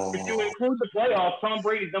you include the playoffs, Tom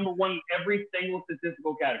Brady's number 1 in every single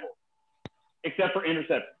statistical category, except for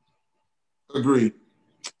interception. Agreed.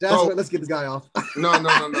 That's right. Let's get this guy off. No. I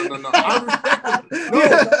respect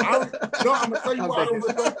him. I'm gonna tell you why I don't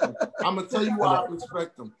respect him. I'm gonna tell you why I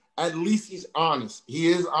respect him. At least he's honest. He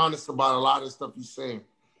is honest about a lot of stuff he's saying.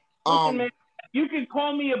 Listen, man, you can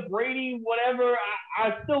call me a Brady, whatever.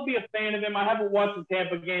 I'd still be a fan of him. I haven't watched the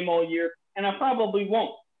Tampa game all year, and I probably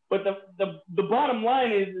won't. But the bottom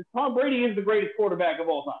line is Tom Brady is the greatest quarterback of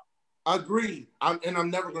all time. Agreed. I'm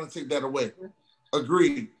never going to take that away.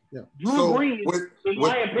 Agreed. Yeah. Drew Brees, in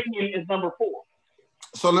my opinion, is number 4.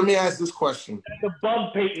 So let me ask this question. That's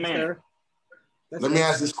above Peyton Manning. Let me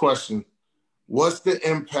ask this question. What's the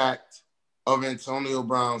impact of Antonio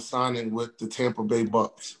Brown signing with the Tampa Bay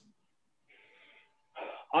Bucks?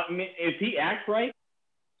 I mean, if he acts right,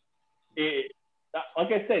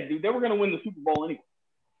 like I said, dude, they were going to win the Super Bowl anyway.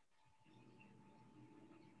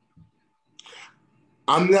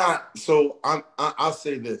 I'll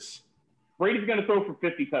say this. Brady's going to throw for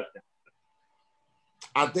 50 touchdowns.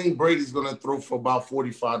 I think Brady's going to throw for about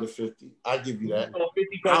 45 to 50. I give you that. So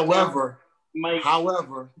However, he might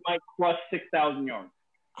crush 6,000 yards.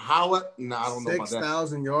 I don't know about that.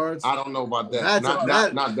 6,000 yards? I don't know about that.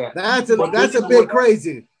 Not that. That's a bit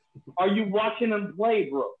crazy. Are you watching him play,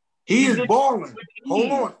 bro? He is balling.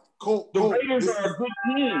 Hold on. Cole, the Raiders are a good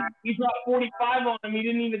team. He dropped 45 on him. He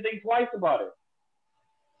didn't even think twice about it.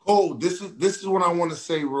 Cole, this is what I want to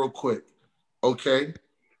say real quick. Okay?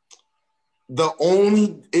 The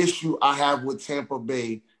only issue I have with Tampa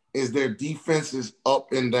Bay is their defense is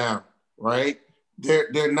up and down, right?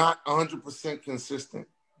 They're not 100% consistent.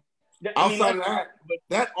 Outside of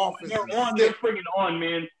that offense they're friggin' on,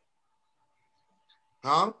 man.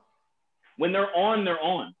 Huh? When they're on, they're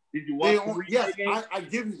on. Did you watch the yes, game? I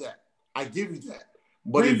give you that.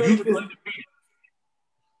 But if you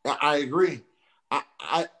I agree.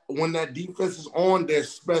 I when that defense is on, they're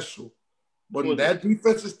special. But when that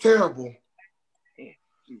defense is terrible.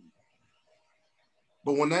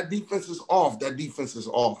 But when that defense is off, that defense is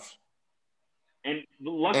off. And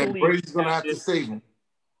luckily, Brady's gonna have to save him.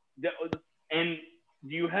 And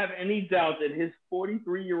do you have any doubt that his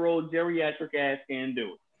 43-year-old geriatric ass can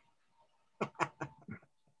do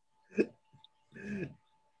it?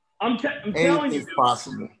 I'm telling you,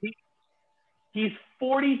 possible. He's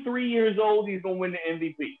 43 years old. He's gonna win the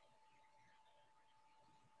MVP.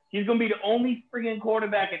 He's gonna be the only freaking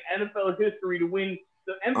quarterback in NFL history to win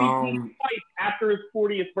the MVP twice after his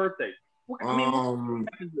 40th birthday. I mean,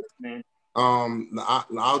 what is this, man?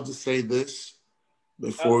 I'll just say this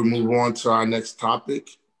before we move on to our next topic.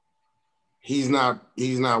 He's not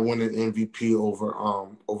winning MVP over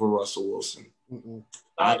Russell Wilson.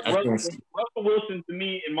 Russell Wilson, to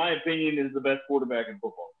me, in my opinion, is the best quarterback in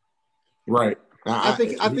football. Right. I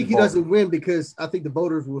think he doesn't win because I think the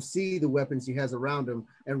voters will see the weapons he has around him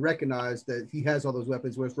and recognize that he has all those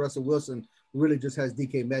weapons, whereas Russell Wilson really just has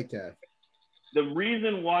DK Metcalf. The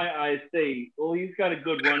reason why I say, well, he's got a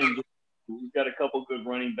good running game. He's got a couple good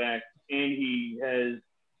running backs, and he has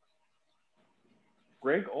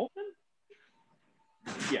Greg Olsen?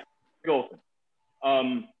 Yeah, Greg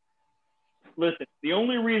Olsen. Listen, the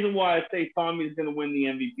only reason why I say Tommy's going to win the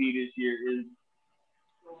MVP this year is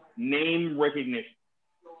name recognition.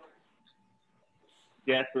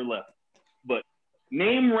 Jasper left. But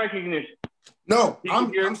name recognition. No,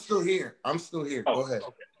 I'm still here. I'm still here. Go ahead.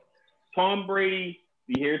 Okay. Tom Brady,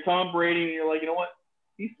 you hear Tom Brady, and you're like, you know what?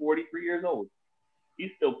 He's 43 years old.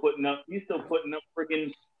 He's still putting up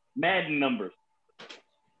freaking Madden numbers.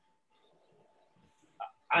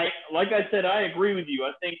 Like I said, I agree with you.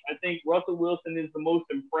 I think Russell Wilson is the most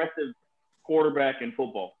impressive quarterback in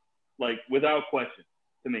football, like without question,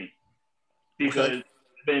 to me, because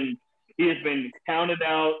he has been counted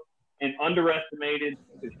out and underestimated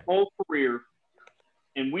his whole career,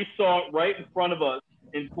 and we saw it right in front of us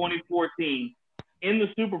in 2014 in the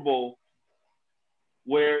Super Bowl,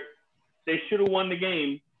 where they should have won the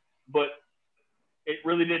game, but it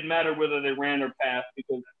really didn't matter whether they ran or passed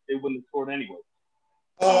because they wouldn't have scored anyway.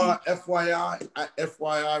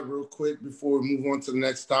 FYI, real quick before we move on to the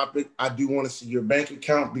next topic, I do want to see your bank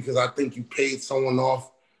account because I think you paid someone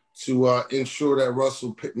off to ensure that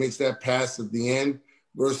Russell makes that pass at the end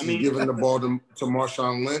versus giving the ball to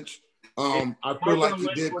Marshawn Lynch. I feel like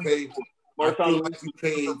you did pay. I feel like you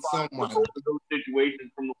paid someone. Those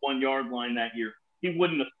situations from the 1 yard line that year, he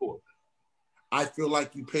wouldn't have scored. I feel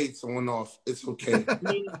like you paid someone off. It's okay.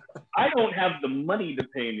 I don't have the money to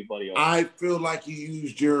pay anybody else. I feel like you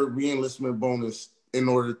used your reenlistment bonus in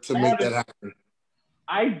order to make that happen.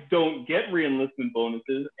 I don't get reenlistment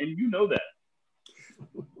bonuses, and you know that.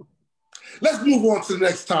 Let's move on to the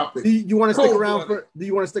next topic. Do you want to stick around for? Do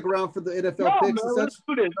you want to stick around for the NFL picks? No, let's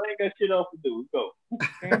do this. I ain't got shit else to do. Let's go.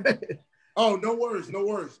 Oh, no worries, no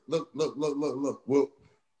worries. Look. Well,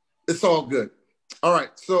 it's all good. All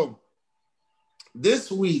right, so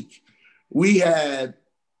this week we had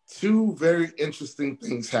two very interesting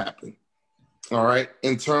things happen. All right,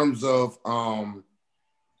 in terms of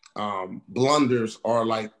blunders or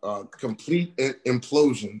like complete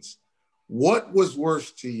implosions. What was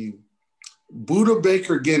worse to you? Buda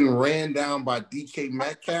Baker getting ran down by DK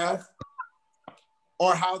Metcalf,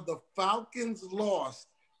 or how the Falcons lost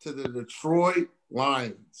to the Detroit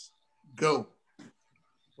Lions? Go.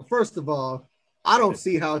 Well, first of all, I don't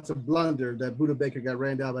see how it's a blunder that Buda Baker got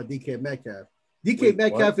ran down by DK Metcalf. DK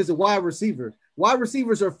Metcalf is a wide receiver. Wide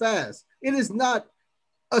receivers are fast. It is not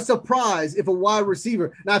a surprise if a wide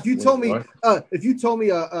receiver. Now, if you told me an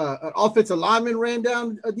offensive lineman ran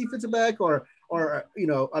down a defensive back, or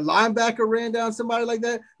a linebacker ran down somebody like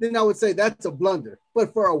that, then I would say that's a blunder.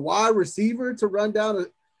 But for a wide receiver to run down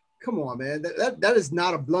come on, man, that is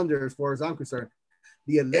not a blunder as far as I'm concerned.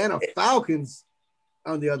 The Atlanta Falcons,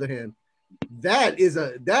 on the other hand, that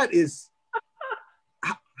is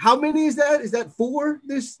how many is that? Is that 4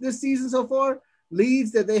 this season so far?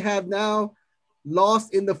 Leads that they have now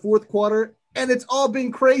lost in the fourth quarter, and it's all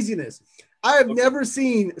been craziness. I have never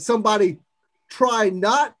seen somebody try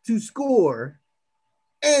not to score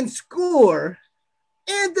and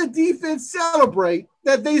the defense celebrate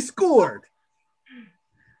that they scored.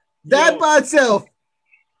 That by itself,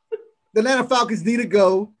 the Atlanta Falcons need to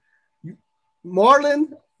go.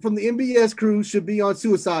 Marlon from the NBS crew should be on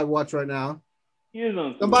suicide watch right now.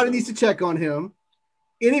 Somebody needs to check on him.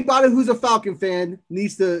 Anybody who's a Falcon fan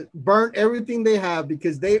needs to burn everything they have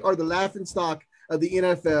because they are the laughing stock of the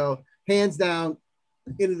NFL, hands down,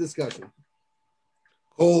 in the discussion.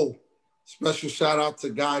 Cool. Special shout out to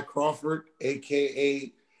Guy Crawford,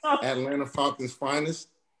 a.k.a. Atlanta Falcons finest.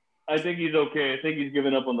 I think he's okay. I think he's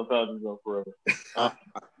given up on the Falcons forever.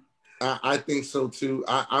 I think so, too.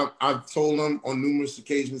 I've told him on numerous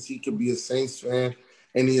occasions he could be a Saints fan,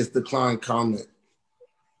 and he has declined comment.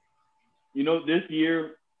 You know, this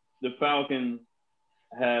year, the Falcons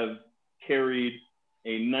have carried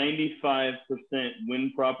a 95%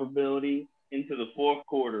 win probability into the fourth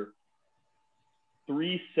quarter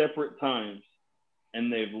 3 separate times,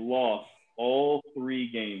 and they've lost all 3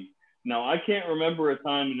 games. Now, I can't remember a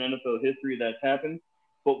time in NFL history that's happened,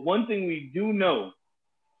 but one thing we do know,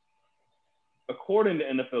 according to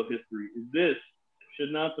NFL history, is this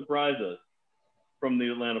should not surprise us from the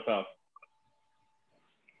Atlanta Falcons.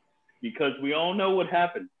 Because we all know what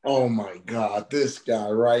happened. Oh, my God. This guy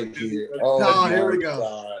right here. Oh, here we go.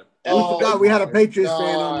 God. We forgot we had a Patriots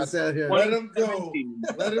fan on the set here. Let him go.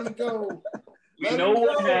 Let him go. We know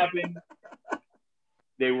what happened.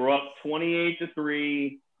 They were up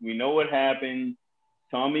 28-3. We know what happened.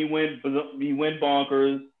 Tommy went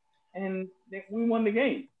bonkers, and we won the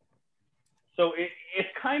game. So it's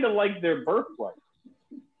kind of like their birthright.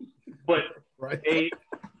 But Right.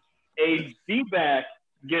 a D-back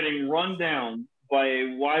getting run down by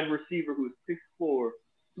a wide receiver who's 6'4",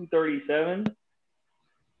 237,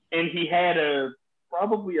 and he had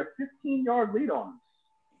probably a 15-yard lead on him.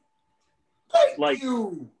 Thank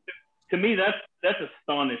you. To me, that's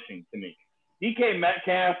astonishing to me. DK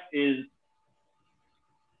Metcalf is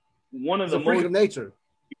one of the most of nature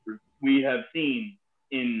we have seen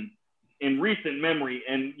in recent memory,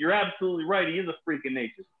 and you're absolutely right. He is a freak of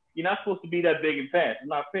nature. You're not supposed to be that big and fast. It's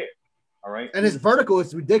not fair. All right. And his vertical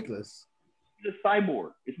is ridiculous. He's a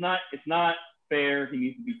cyborg. It's not fair. He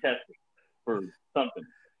needs to be tested for something.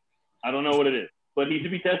 I don't know what it is, but he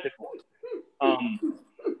should be tested for it.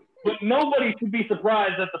 But nobody should be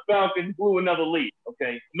surprised that the Falcons blew another lead.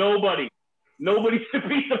 Okay, nobody should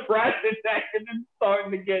be surprised at that, and it's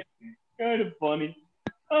starting to get kind of funny.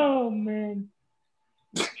 Oh man.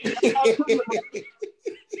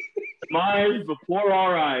 Demise before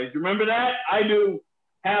our eyes. Remember that? I do.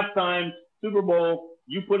 Halftime, Super Bowl.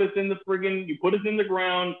 You put us in the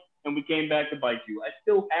ground, and we came back to bite you. I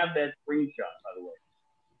still have that screenshot, by the way.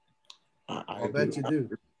 I bet you do.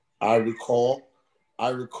 I recall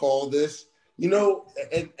this. You know,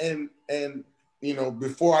 and you know,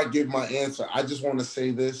 before I give my answer, I just want to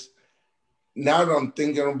say this. Now that I'm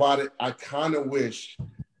thinking about it, I kind of wish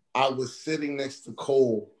I was sitting next to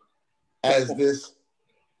Cole as this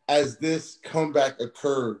comeback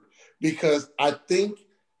occurred, because I think,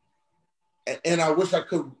 and I wish I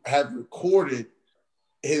could have recorded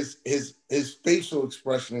his facial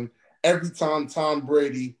expression every time Tom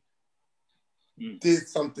Brady did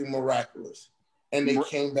something miraculous and they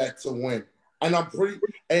came back to win. And I'm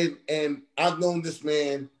and I've known this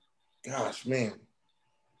man, gosh, man,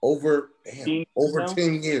 over 10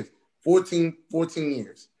 years, 14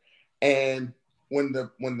 years. And when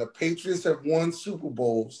the Patriots have won Super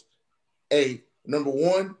Bowls, number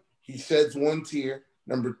one, he sheds one tear.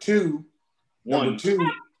 Number two, he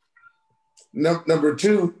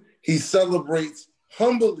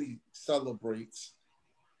humbly celebrates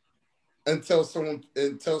until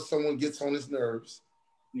someone gets on his nerves.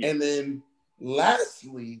 Yeah. And then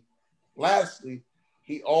lastly,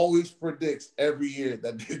 he always predicts every year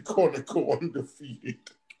that they're going to go undefeated.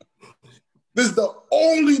 This is the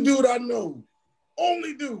only dude I know.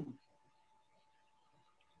 Only dude.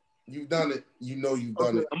 You've done it. You know you've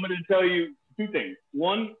done it. I'm going to tell you two things.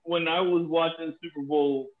 One, when I was watching Super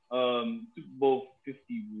Bowl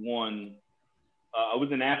 51, I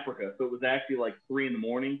was in Africa, so it was actually like 3 a.m.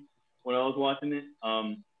 when I was watching it.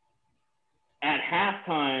 At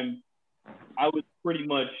halftime, I was pretty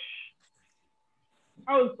much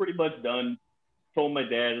done. Told my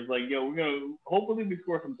dad, I was like, yo, hopefully we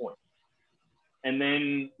score some points. And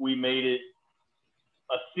then we made it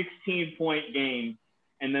a 16-point game,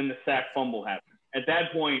 and then the sack fumble happened. At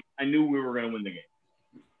that point, I knew we were going to win the game.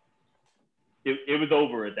 It was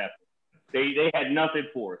over at that point. They had nothing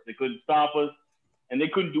for us. They couldn't stop us, and they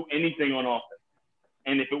couldn't do anything on offense.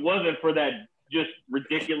 And if it wasn't for that just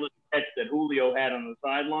ridiculous catch that Julio had on the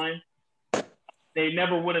sideline, they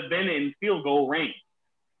never would have been in field goal range.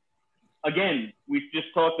 Again, we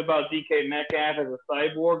just talked about DK Metcalf as a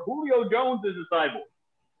cyborg. Julio Jones is a cyborg.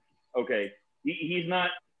 Okay. He's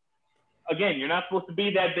not – again, you're not supposed to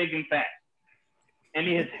be that big and fast. And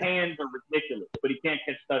his hands are ridiculous, but he can't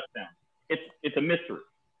catch touchdowns. It's a mystery.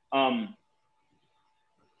 I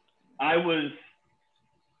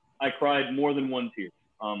cried more than one tear.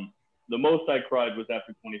 The most I cried was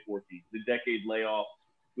after 2014. The decade layoff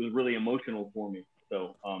was really emotional for me.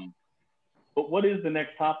 So, but what is the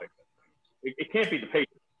next topic? It can't be the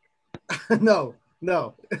Patriots. No,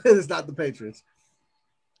 it is not the Patriots.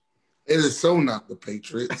 It is so not the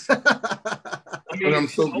Patriots. And I'm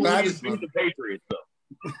so glad it's not the Patriots, though.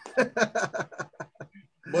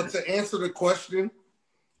 But to answer the question,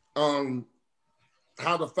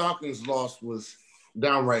 how the Falcons lost was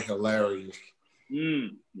downright hilarious. Yeah.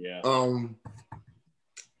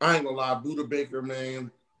 I ain't gonna lie, Buda Baker, man,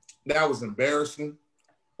 that was embarrassing.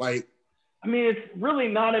 Like, I mean, it's really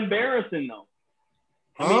not embarrassing though.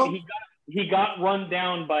 I mean, he got run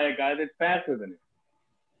down by a guy that's faster than him.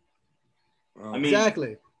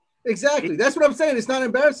 Exactly. That's what I'm saying. It's not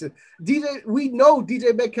embarrassing. We know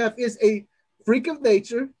DJ Metcalf is a freak of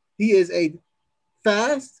nature. He is a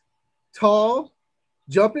fast, tall,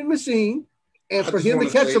 jumping machine, and for him to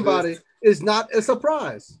catch somebody is not a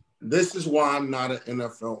surprise. This is why I'm not an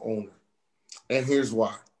NFL owner, and here's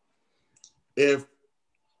why. If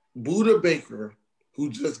Buda Baker,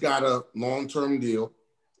 who just got a long-term deal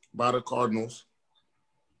by the Cardinals,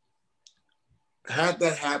 had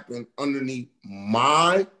that happen underneath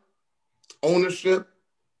my ownership,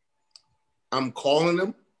 I'm calling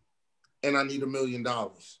him, and I need $1 million.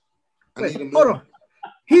 Wait, hold on.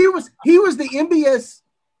 He was the NBS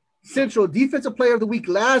Central Defensive Player of the Week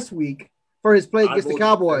last week for his play against the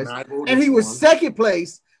Cowboys, and he was second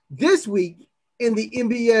place this week in the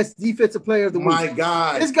NBS Defensive Player of the Week. My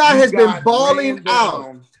God, this guy has been balling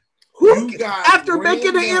out. After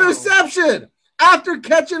making an interception, after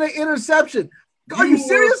catching an interception. Are you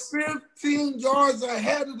serious? 15 yards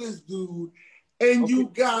ahead of this dude, and you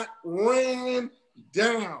got ran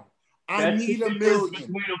down. I need $1 million.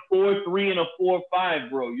 Between a 4.3 and a 4.5,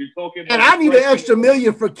 bro. You're talking about. And I need an extra $1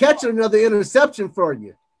 million for catching another interception for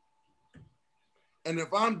you. And if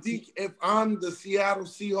I'm the Seattle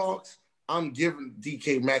Seahawks, I'm giving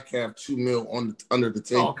DK Metcalf $2 million under the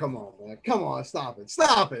table. Oh, come on, man. Come on. Stop it.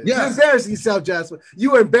 Stop it. Yes. You're embarrassing yourself, Jasper.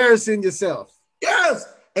 You are embarrassing yourself. Yes.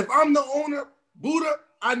 If I'm the owner, Buddha,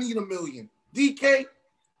 I need $1 million. DK,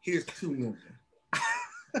 here's $2 million.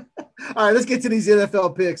 All right, let's get to these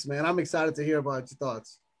NFL picks, man. I'm excited to hear about your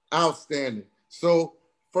thoughts. Outstanding. So,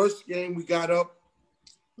 first game we got up,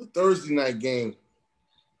 the Thursday night game,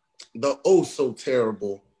 the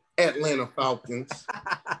oh-so-terrible Atlanta Falcons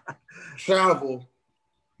travel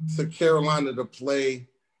to Carolina to play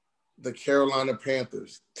the Carolina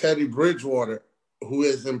Panthers. Teddy Bridgewater, who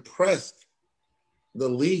has impressed the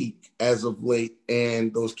league as of late,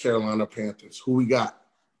 and those Carolina Panthers. Who we got?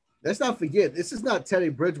 Let's not forget, this is not Teddy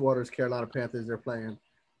Bridgewater's Carolina Panthers they're playing.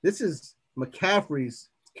 This is McCaffrey's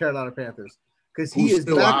Carolina Panthers because he is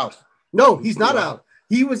still back. out. No, he's not out.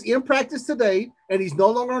 He was in practice today, and he's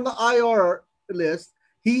no longer on the IR list.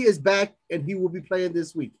 He is back, and he will be playing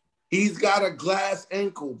this week. He's got a glass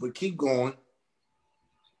ankle, but keep going.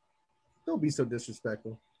 Don't be so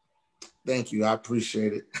disrespectful. Thank you. I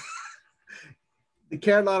appreciate it. The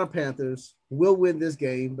Carolina Panthers will win this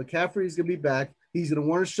game. McCaffrey's going to be back. He's going to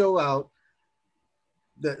want to show out.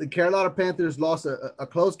 The Carolina Panthers lost a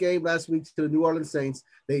close game last week to the New Orleans Saints.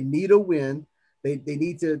 They need a win. They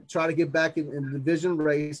need to try to get back in the division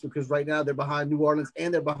race because right now they're behind New Orleans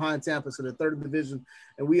and they're behind Tampa, so they're third in the division.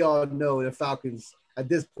 And we all know the Falcons, at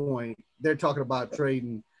this point, they're talking about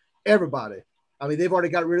trading everybody. I mean, they've already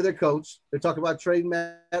got rid of their coach. They're talking about trading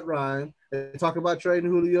Matt Ryan. They're talking about trading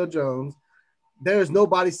Julio Jones. There is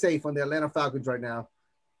nobody safe on the Atlanta Falcons right now,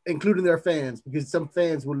 including their fans, because some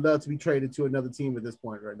fans would love to be traded to another team at this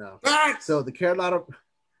point right now. So the Carolina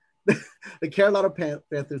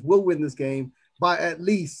Panthers will win this game by at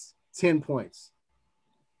least 10 points.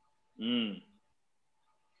 Yeah.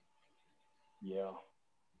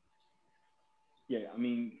 I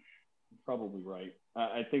mean, you're probably right.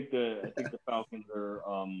 I think the Falcons are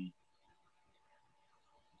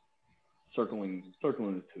circling the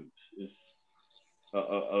twos is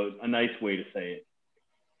a nice way to say it.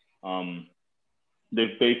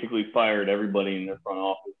 They've basically fired everybody in their front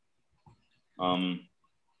office.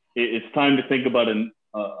 It's time to think about a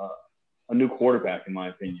new quarterback, in my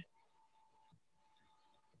opinion.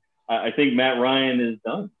 I think Matt Ryan is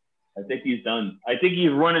done. I think he's done. I think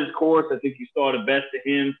he's run his course. I think you saw the best of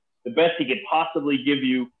him, the best he could possibly give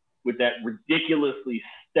you with that ridiculously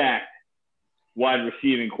stacked wide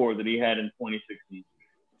receiving core that he had in 2016.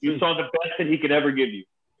 You saw the best that he could ever give you,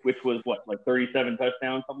 which was what, like 37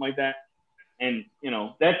 touchdowns, something like that. And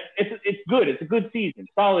it's good. It's a good season,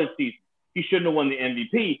 solid season. He shouldn't have won the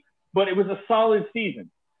MVP, but it was a solid season.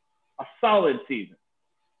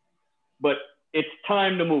 But it's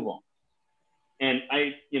time to move on. And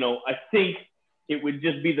I think it would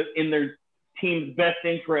just be in their team's best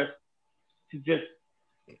interest to just,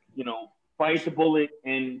 bite the bullet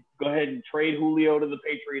and go ahead and trade Julio to the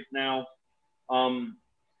Patriots now. Oh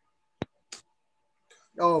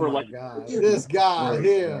my God, this guy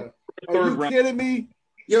here. Are you kidding me?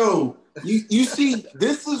 Yo, you see,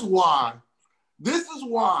 this is why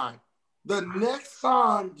the next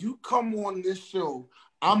time you come on this show,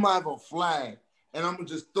 I'm going to have a flag. And I'm going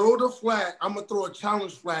to just throw the flag. I'm going to throw a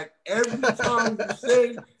challenge flag every time you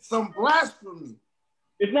say some blasphemy.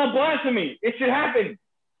 It's not blasphemy. It should happen.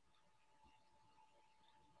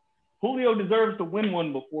 Julio deserves to win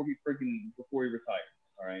one before he retires.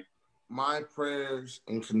 All right. My prayers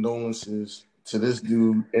and condolences to this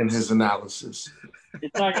dude and his analysis.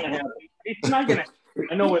 It's not going to happen. It's not going to.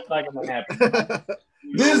 I know it's not going to happen.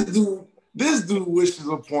 This dude wishes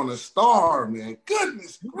upon a star, man.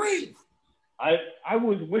 Goodness grief. I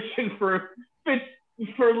was wishing for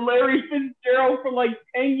Larry Fitzgerald for like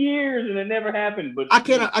 10 years and it never happened. But I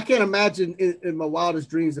can't imagine in my wildest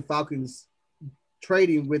dreams the Falcons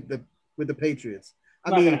trading with the Patriots.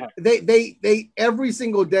 I mean, they every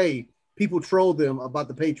single day people troll them about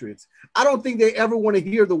the Patriots. I don't think they ever want to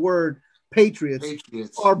hear the word Patriots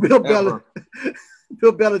or Ever.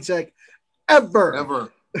 Bill Belichick ever.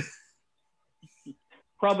 Ever.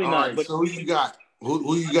 Probably All not. right, But so who you got?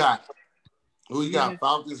 Who you got? Who you got?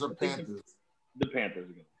 Falcons or Panthers? The Panthers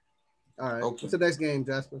again. All right. Okay. What's the next game,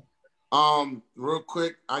 Jasper? Real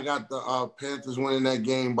quick, I got the Panthers winning that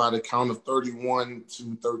game by the count of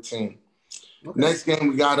 31-13. Okay. Next game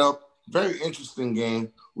we got up, very interesting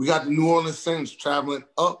game. We got the New Orleans Saints traveling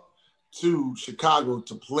up to Chicago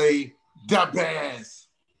to play the Bears.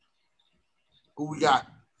 Who we got?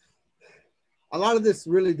 A lot of this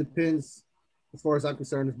really depends, as far as I'm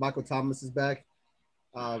concerned, if Michael Thomas is back.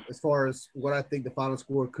 As far as what I think the final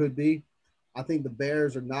score could be, I think the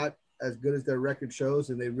Bears are not as good as their record shows,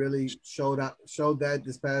 and they really showed that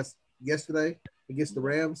this past yesterday against the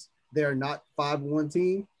Rams. They are not 5-1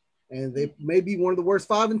 team, and they may be one of the worst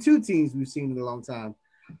 5-2 teams we've seen in a long time.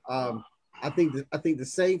 I think the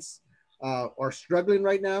Saints are struggling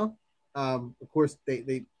right now. Of course,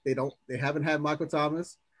 they haven't had Michael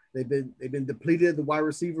Thomas. They've been depleted at the wide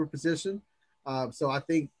receiver position. So I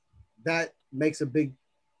think that makes a big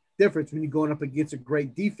difference when you're going up against a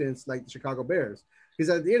great defense like the Chicago Bears. Because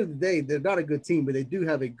at the end of the day, they're not a good team, but they do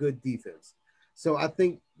have a good defense. So I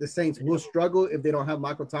think the Saints will struggle if they don't have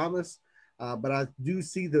Michael Thomas. But I do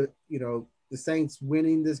see the Saints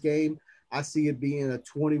winning this game. I see it being a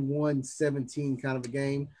 21-17 kind of a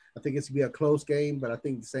game. I think it's going to be a close game, but I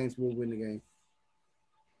think the Saints will win the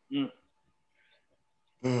game.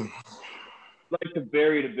 Like to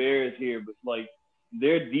bury the Bears here, but like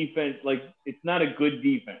their defense, like it's not a good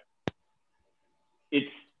defense.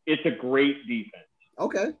 It's a great defense.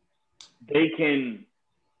 Okay. They can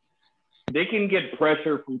get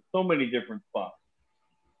pressure from so many different spots,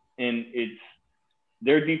 and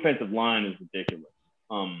their defensive line is ridiculous.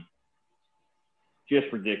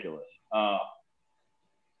 Just ridiculous.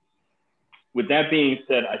 With that being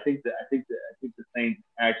said, I think the Saints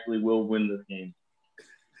actually will win this game.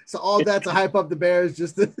 So all that to hype up the Bears,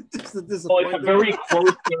 just to disappoint. Well, it's a very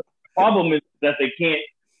close game. The problem is that they can't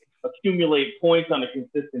accumulate points on a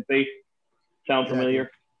consistent basis. Sound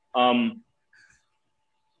familiar? I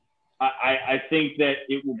think that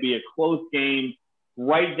it will be a close game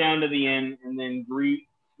right down to the end, and then Drew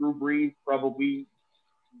Brees probably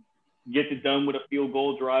gets it done with a field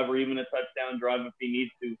goal drive or even a touchdown drive if he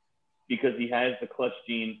needs to, because he has the clutch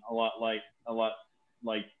gene a lot like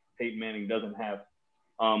Peyton Manning doesn't have.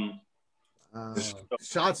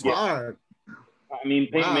 Shots fired. I mean,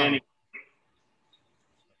 Peyton Manning.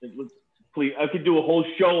 Please, I could do a whole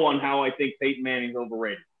show on how I think Peyton Manning's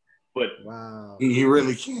overrated, but he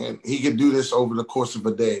really can. He could do this over the course of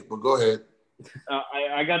a day. But go ahead.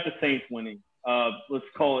 I got the Saints winning. Let's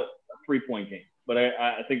call it a 3-point game, but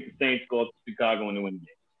I think the Saints go up to Chicago and they win the game.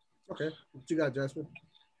 Okay, what you got, Jasper?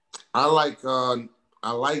 I like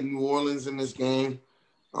New Orleans in this game.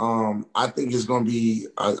 I think it's going to be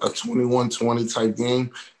a 21-20 type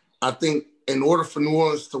game. I think in order for New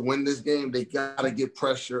Orleans to win this game, they got to get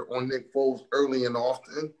pressure on Nick Foles early and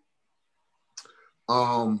often.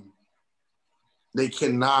 They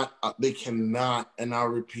cannot, and I'll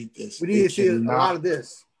repeat this. We need to see a lot of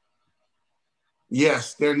this.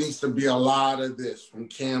 Yes, there needs to be a lot of this from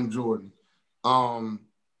Cam Jordan.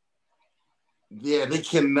 They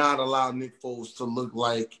cannot allow Nick Foles to look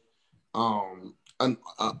like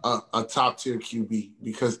a top tier QB,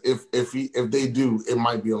 because if they do, it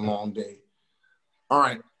might be a long day. All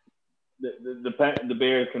right. The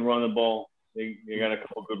Bears can run the ball. They got a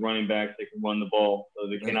couple good running backs. They can run the ball, so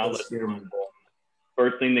they cannot let them run the ball.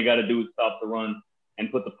 First thing they got to do is stop the run and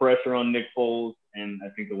put the pressure on Nick Foles, and I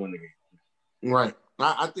think they'll win the game. Right.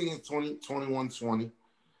 I think it's 21-20.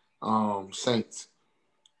 Saints.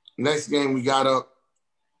 Next game we got up.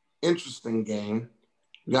 Interesting game.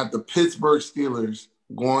 We got the Pittsburgh Steelers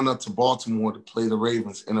going up to Baltimore to play the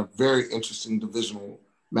Ravens in a very interesting divisional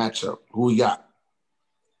matchup. Who we got?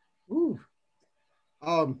 Ooh.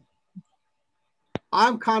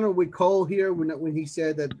 I'm kind of with Cole here when he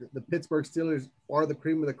said that the Pittsburgh Steelers are the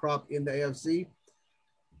cream of the crop in the AFC.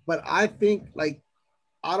 But I think,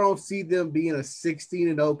 I don't see them being a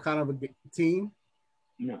 16-0 kind of a team.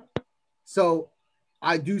 No. So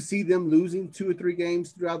I do see them losing 2 or 3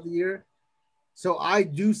 games throughout the year. So I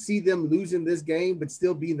do see them losing this game, but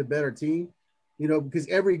still being the better team, because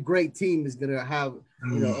every great team is going to have,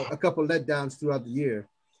 a couple of letdowns throughout the year.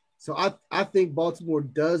 So I think Baltimore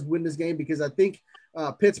does win this game, because I think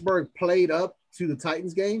Pittsburgh played up to the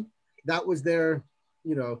Titans game. That was their,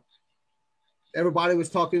 everybody was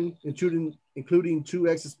talking, including True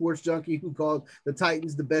X, a sports junkie, who called the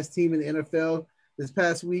Titans the best team in the NFL this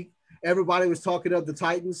past week. Everybody was talking up the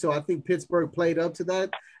Titans, so I think Pittsburgh played up to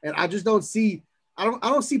that. And I just don't see I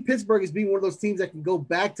don't see Pittsburgh as being one of those teams that can go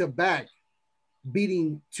back to back,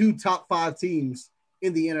 beating 2 top 5 teams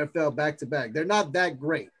in the NFL back to back. They're not that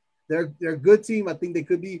great. They're a good team. I think they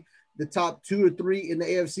could be the top 2 or 3 in the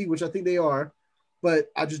AFC, which I think they are.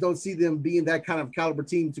 But I just don't see them being that kind of caliber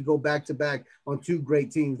team to go back to back on 2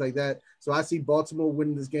 great teams like that. So I see Baltimore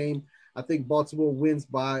winning this game. I think Baltimore wins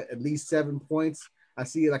by at least 7 points. I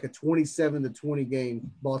see it like a 27-20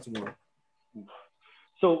 game, Baltimore.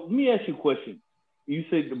 So let me ask you a question. You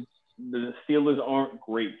say the Steelers aren't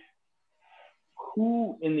great.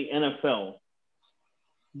 Who in the NFL,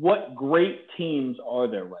 what great teams are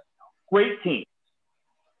there right now? Great teams.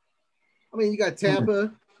 I mean, you got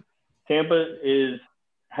Tampa. Tampa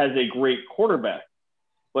has a great quarterback,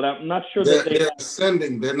 but I'm not sure they're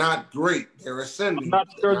ascending. They're not great. They're ascending. I'm not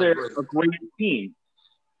sure they're a great team.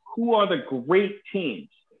 Who are the great teams?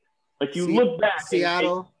 Like you look back.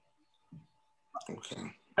 Seattle.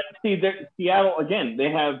 Okay. See, Seattle, again, they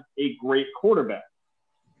have a great quarterback.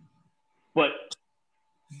 But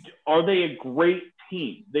are they a great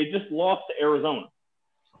team? They just lost to Arizona.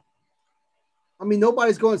 I mean,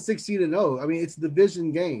 nobody's going 16-0. I mean, it's a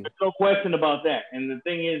division game. There's no question about that. And the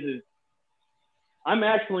thing is I'm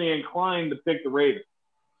actually inclined to pick the Ravens.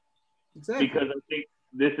 Exactly. Because I think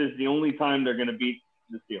this is the only time they're going to beat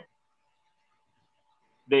the Steelers.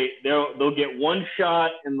 They'll get one shot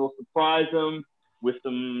and they'll surprise them with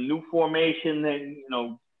some new formation that, you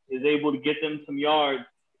know, is able to get them some yards.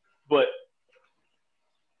 But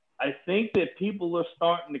I think that people are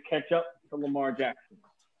starting to catch up to Lamar Jackson.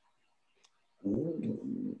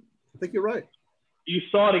 I think you're right. You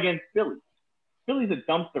saw it against Philly. Philly's a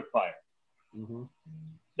dumpster fire. Mm-hmm.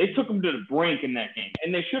 They took them to the brink in that game,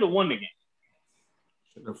 and they should have won the game.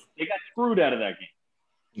 They got screwed out of that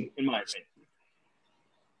game, in my opinion.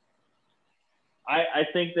 I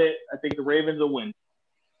think the Ravens will win.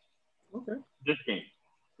 Okay. This game.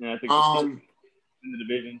 And I think the Steelers in the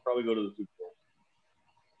division probably go to the Super Bowl.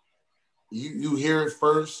 You hear it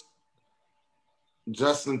first.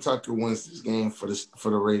 Justin Tucker wins this game for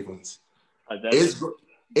the Ravens.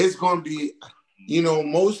 It's going to be, you know,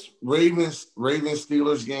 most Ravens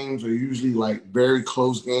Steelers games are usually like very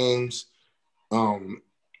close games,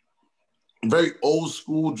 very old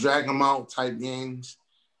school drag them out type games.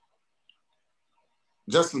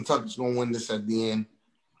 Justin Tucker's going to win this at the end.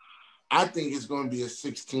 I think it's going to be a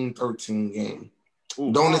 16-13 game.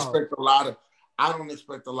 I don't expect a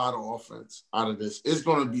lot of offense out of this. It's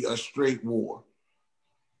going to be a straight war.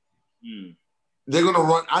 They're going to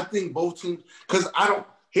run. I think both teams, because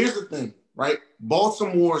here's the thing, right?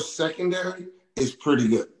 Baltimore's secondary is pretty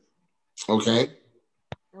good. Okay?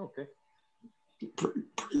 Okay. Pretty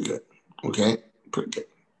good. Okay? Pretty good.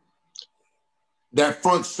 That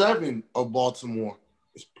front seven of Baltimore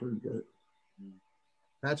is pretty good.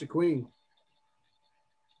 Patrick Queen.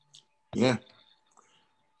 Yeah.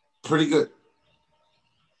 Pretty good.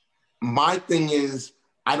 My thing is,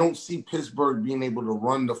 I don't see Pittsburgh being able to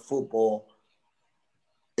run the football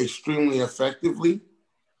extremely effectively,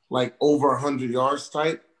 like over 100 yards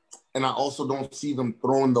type. And I also don't see them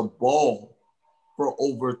throwing the ball for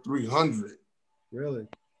over 300 really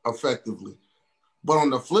effectively. But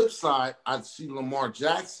on the flip side, I see Lamar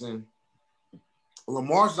Jackson.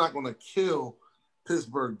 Lamar's not going to kill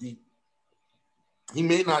Pittsburgh deep. He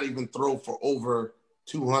may not even throw for over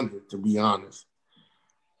 200, to be honest.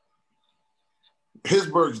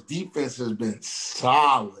 Pittsburgh's defense has been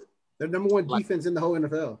solid. They're number one defense in the whole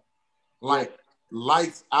NFL. Like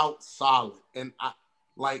lights out solid. And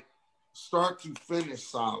start to finish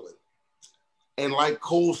solid. And like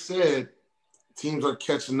Cole said, teams are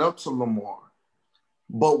catching up to Lamar.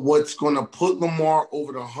 But what's going to put Lamar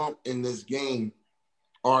over the hump in this game,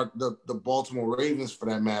 or the Baltimore Ravens for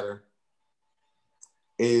that matter,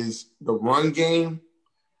 is the run game,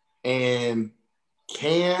 and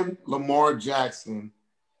can Lamar Jackson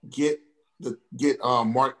get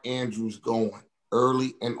Mark Andrews going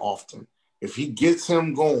early and often? If he gets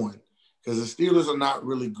him going, because the Steelers are not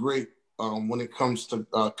really great when it comes to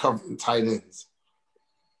covering tight ends.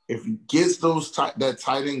 If he gets that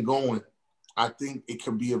tight end going, I think it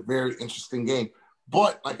could be a very interesting game.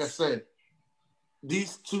 But like I said,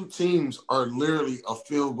 these two teams are literally a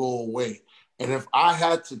field goal away. And if I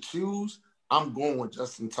had to choose, I'm going with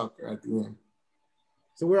Justin Tucker at the end.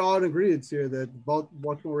 So we're all in agreement here that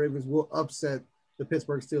Baltimore Ravens will upset the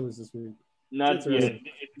Pittsburgh Steelers this week. Not yet.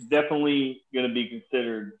 It's definitely going to be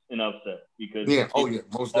considered an upset because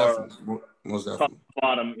most definitely. Top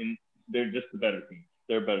bottom, and they're just the better team.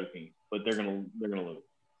 They're a better team, but they're gonna lose.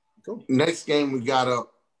 Cool. Next game we got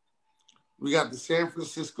the San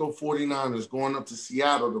Francisco 49ers going up to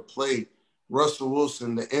Seattle to play Russell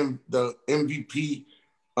Wilson, the MVP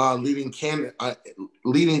leading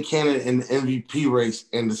candidate in the MVP race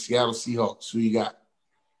in the Seattle Seahawks. Who you got?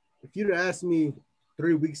 If you'd asked me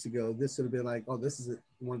 3 weeks ago, this would have been like, oh, this is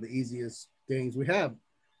one of the easiest games we have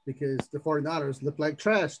because the 49ers looked like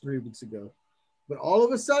trash 3 weeks ago. But all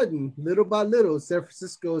of a sudden, little by little, San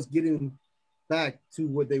Francisco is getting back to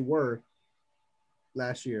what they were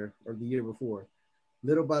last year or the year before,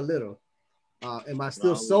 little by little. Am I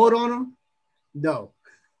still sold on them? No.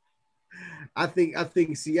 I think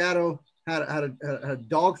Seattle had a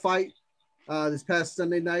dogfight this past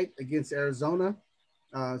Sunday night against Arizona.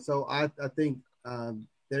 So I think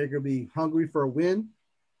they're going to be hungry for a win.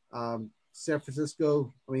 San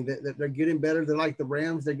Francisco, I mean, they're getting better. They're like the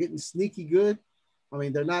Rams. They're getting sneaky good. I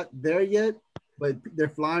mean, they're not there yet, but they're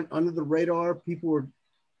flying under the radar. People were,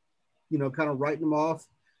 kind of writing them off,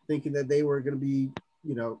 thinking that they were going to be,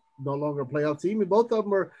 no longer a playoff team. And both of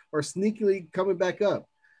them are sneakily coming back up.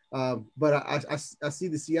 But I see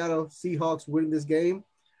the Seattle Seahawks winning this game.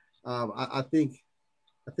 I think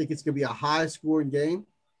it's going to be a high-scoring game.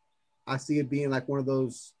 I see it being like one of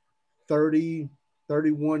those 30,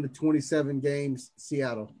 31 to 27 games,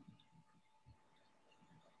 Seattle.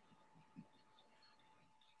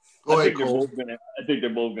 I think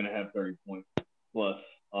they're both gonna have 30 points plus.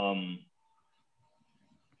 I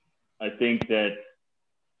think that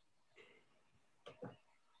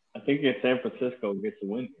San Francisco gets the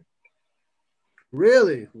win.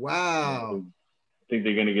 Really? Wow. I think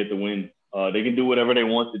they're gonna get the win. They can do whatever they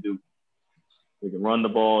want to do. They can run the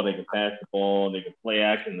ball, they can pass the ball, they can play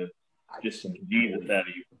action that just Jesus out of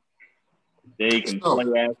you. They can play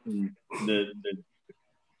action the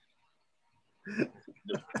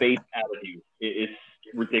face out of you. It's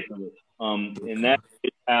ridiculous. And that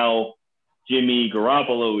is how Jimmy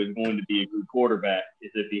Garoppolo is going to be a good quarterback.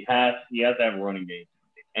 Is if he has to have a running game,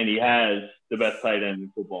 and he has the best tight end in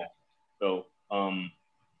football. So,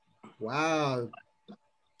 wow.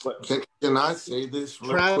 But can I say this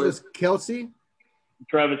real Travis quick? Kelce?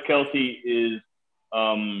 Travis Kelce is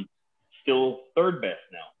still third best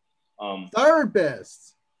now. Third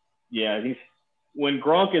best. Yeah, when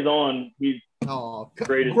Gronk is on, he's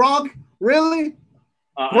greatest. Gronk, really?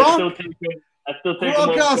 Gronk? I still take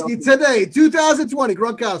Gronkowski today, 2020.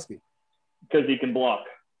 Gronkowski because he can block.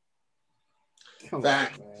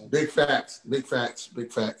 Fact. Big facts. Travis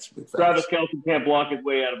Kelce can't block his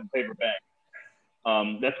way out of a paper bag.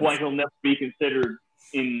 That's why he'll never be considered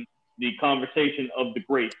in the conversation of the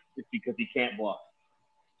greats. It's because he can't block.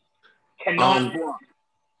 Cannot block.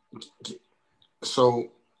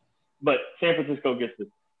 But San Francisco gets this.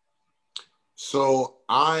 So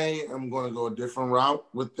I am going to go a different route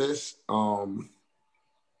with this. I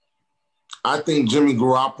think Jimmy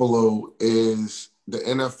Garoppolo is the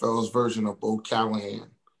NFL's version of Bo Callahan.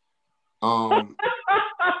 Oh,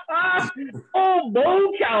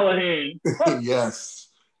 Bo Callahan. Yes,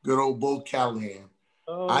 good old Bo Callahan.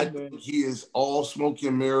 I think he is all smoke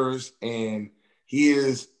and mirrors, and he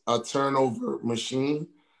is a turnover machine.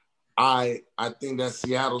 I think that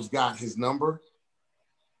Seattle's got his number.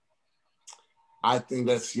 I think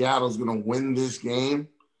that Seattle's going to win this game.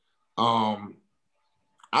 I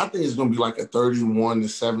think it's going to be like a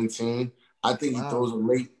 31-17. I think he throws a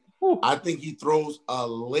late. I think he throws a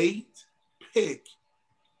late pick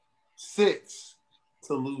 6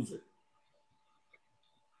 to lose it.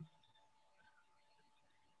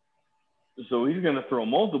 So he's going to throw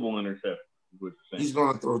multiple interceptions. He's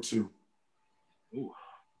going to throw 2. Ooh.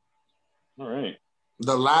 All right.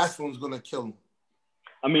 The last one's going to kill him.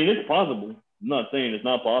 I mean, it's possible. I'm not saying it's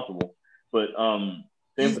not possible, but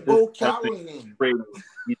he's Bo Callahan.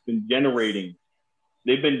 He's been generating.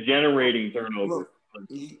 They've been generating turnovers.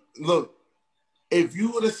 Look, if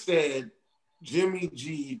you would have said Jimmy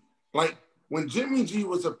G, like when Jimmy G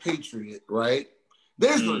was a Patriot, right?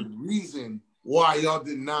 There's a reason why y'all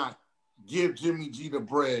did not give Jimmy G the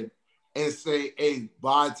bread and say, "Hey,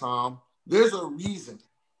 bye, Tom." There's a reason.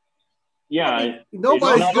 Yeah, I mean,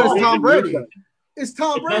 nobody's good as Tom Brady. It's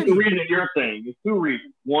Tom Brady. That's the reason you're saying. It's 2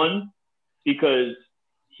 reasons. One, because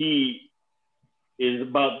he is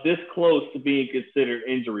about this close to being considered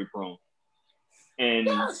injury prone. And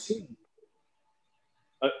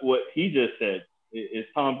what he just said is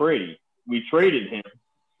Tom Brady. We traded him.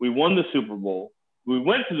 We won the Super Bowl. We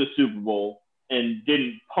went to the Super Bowl and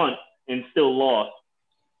didn't punt and still lost,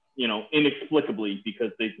 inexplicably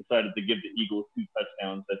because they decided to give the Eagles 2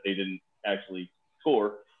 touchdowns that they didn't actually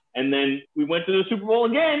score. And then we went to the Super Bowl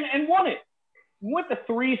again and won it. We went to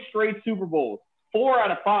 3 straight Super Bowls, 4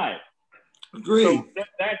 out of 5. Agreed. So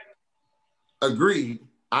Agreed.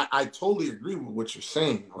 I totally agree with what you're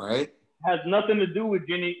saying, right? has nothing to do with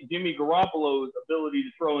Jimmy Garoppolo's ability to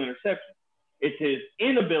throw interceptions. It's his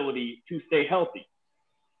inability to stay healthy.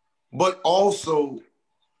 But also,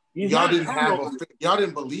 y'all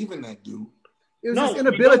didn't believe in that dude. It was his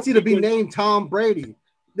inability to be named Tom Brady.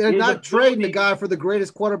 They're not trading the guy for the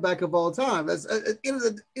greatest quarterback of all time. That's in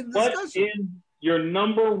the discussion. What is your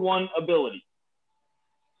number one ability?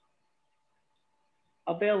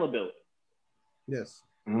 Availability. Yes.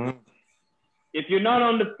 Mm-hmm. If you're not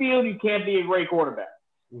on the field, you can't be a great quarterback.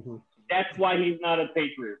 Mm-hmm. That's why he's not a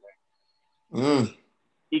Patriot.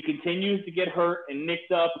 He continues to get hurt and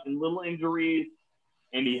nicked up and little injuries,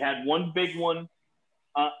 and he had one big one.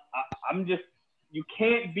 You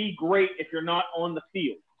can't be great if you're not on the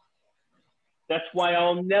field. That's why I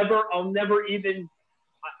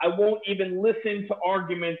won't even listen to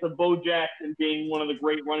arguments of Bo Jackson being one of the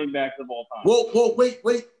great running backs of all time. Whoa, wait.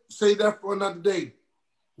 Say that for another day.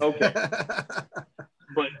 Okay.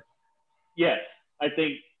 But yes, I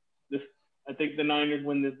think the Niners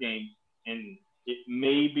win this game, and it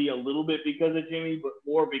may be a little bit because of Jimmy, but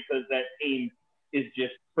more because that team is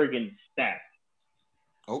just friggin' stacked.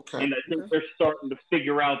 Okay. And I think they're starting to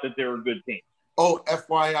figure out that they're a good team. Oh,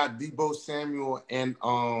 FYI, Deebo Samuel and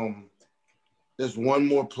there's one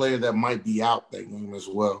more player that might be out that game as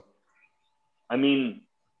well. I mean,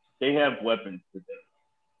 they have weapons today.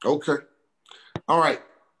 Okay. All right.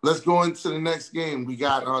 Let's go into the next game. We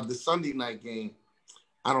got the Sunday night game.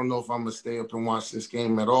 I don't know if I'm going to stay up and watch this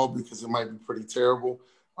game at all because it might be pretty terrible.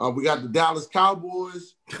 We got the Dallas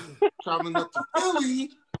Cowboys traveling up to Philly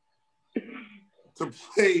to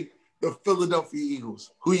play the Philadelphia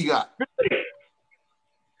Eagles. Who you got?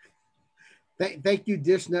 Thank you,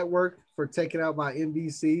 Dish Network, for taking out my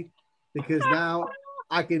NBC, because now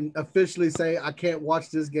I can officially say I can't watch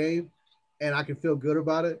this game and I can feel good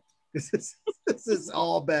about it. This is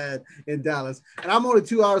all bad in Dallas. And I'm only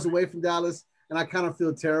 2 hours away from Dallas, and I kind of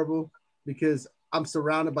feel terrible because I'm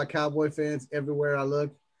surrounded by Cowboy fans everywhere I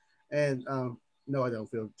look. And no, I don't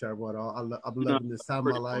feel terrible at all. I'm loving this time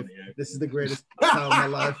of my life. This is the greatest time of my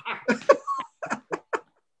life.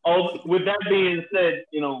 With that being said,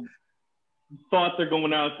 thoughts are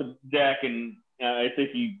going out to Dak, and I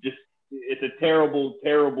think it's a terrible,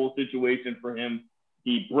 terrible situation for him.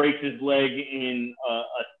 He breaks his leg in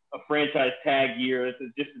a franchise tag year. This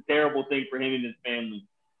is just a terrible thing for him and his family.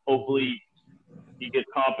 Hopefully he gets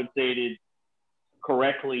compensated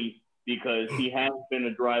correctly, because he has been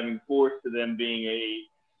a driving force to them being a,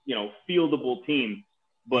 fieldable team.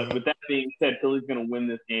 But with that being said, Philly's going to win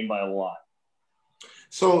this game by a lot.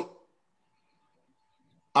 So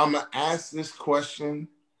I'm going to ask this question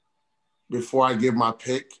before I give my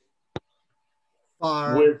pick.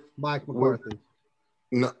 Mike McCarthy.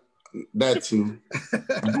 No, that too.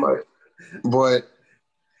 but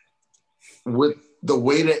with the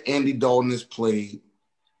way that Andy Dalton is played,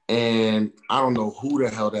 and I don't know who the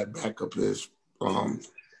hell that backup is for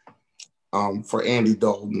Andy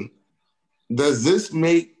Dalton. Does this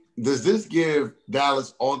give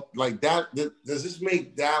Dallas all like that? Does this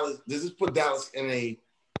put Dallas in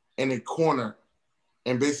a corner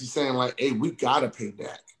and basically saying like, hey, we gotta pay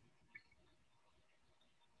Dak?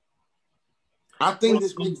 I think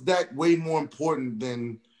this makes Dak way more important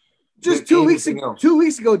than just 2 weeks ago. 2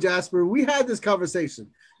 weeks ago, Jasper, we had this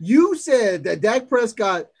conversation. You said that Dak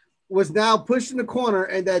Prescott was now pushing the corner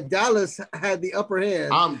and that Dallas had the upper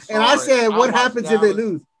hand. And I said, what happens if they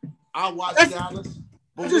lose? I watched Dallas.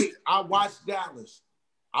 But wait, I watched Dallas.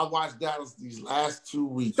 These last 2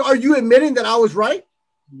 weeks. So are you admitting that I was right?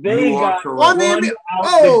 They got run out the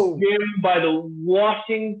gym by the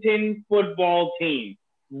Washington football team.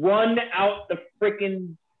 Run out the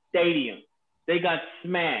freaking stadium. They got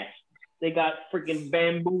smashed. They got freaking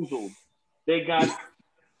bamboozled. They got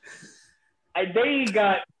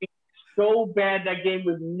so bad that game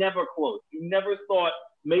was never close. You never thought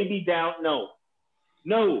maybe down. No.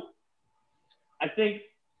 I think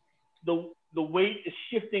the weight is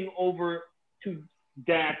shifting over to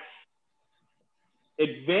Dak's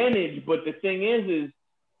advantage, but the thing is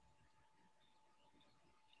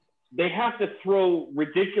they have to throw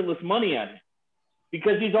ridiculous money at him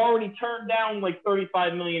because he's already turned down like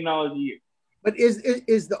 $35 million a year. But is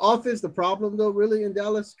the offense the problem though, really, in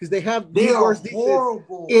Dallas? Because they have the worst defense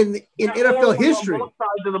in NFL history. Both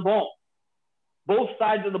sides of the ball. Both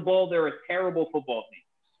sides of the ball, they're a terrible football team.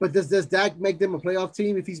 But does Dak make them a playoff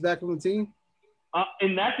team if he's back on the team?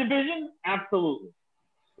 In that division, absolutely.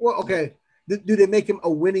 Well, okay. Do they make him a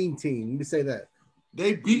winning team? Let me say that.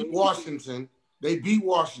 They beat Washington. They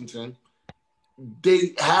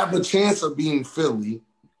have a chance of being Philly.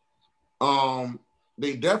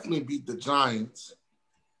 They definitely beat the Giants.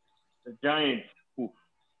 The Giants. Oof.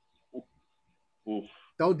 Oof.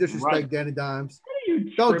 Don't disrespect Danny Dimes.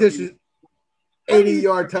 You Don't disrespect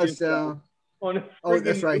 80-yard touchdown. Oh,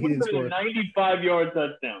 that's right. He didn't score. A 95-yard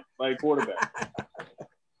touchdown by a quarterback.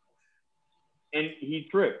 And he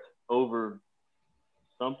tripped over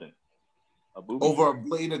something. Over a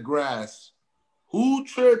blade of grass. Who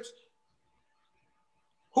trips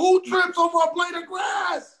over a blade of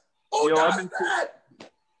grass? Who does that?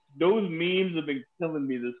 Those memes have been killing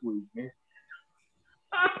me this week, man.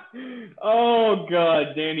 Oh,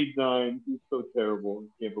 God. Danny Dimes. He's so terrible. I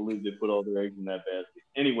can't believe they put all their eggs in that basket.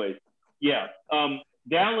 Anyways, yeah.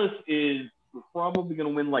 Dallas is probably going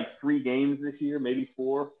to win like 3 games this year, maybe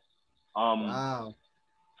 4. Wow.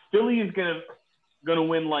 Philly is gonna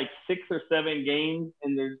win like 6 or 7 games,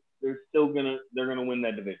 and they're gonna win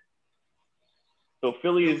that division. So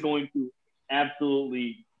Philly is going to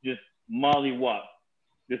absolutely just mollywop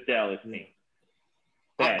this Dallas team.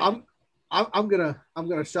 I'm gonna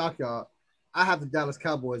shock y'all. I have the Dallas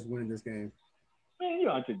Cowboys winning this game. Man,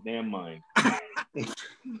 you're out your damn mind.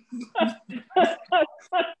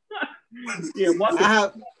 Yeah, I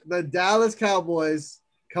have the Dallas Cowboys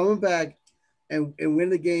coming back and win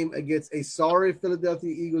the game against a sorry Philadelphia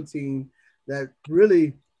Eagle team that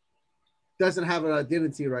really doesn't have an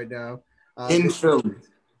identity right now. In Philly.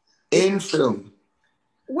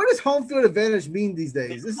 What does home field advantage mean these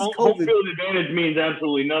days? This is COVID. Home field advantage means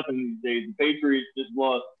absolutely nothing these days. The Patriots just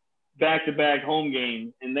lost back-to-back home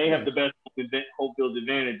games, and they have the best home field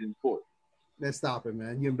advantage in sports. Let's stop it,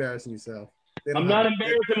 man. You're embarrassing yourself. I'm not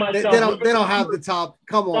embarrassing myself. They don't have the top.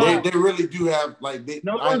 Come on. They really do have over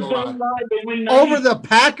the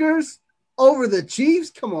Packers, over the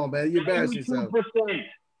Chiefs. Come on, man. You're embarrassing yourself.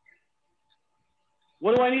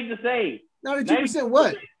 What do I need to say? 92%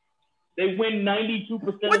 what? They win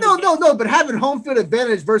 92%. Well, no. But having home field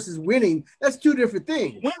advantage versus winning, that's 2 different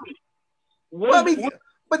things. But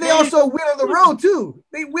they also win on the road too.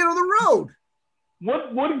 They win on the road.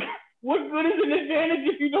 What good is an advantage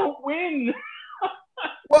if you don't win?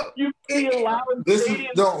 Well, you allowed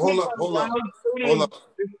hold up.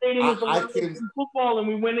 The stadium is allowed football, and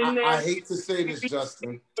we went in there. I hate to say this,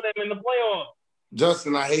 Justin. For them in the playoffs.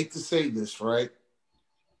 Justin, I hate to say this, right?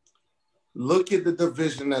 Look at the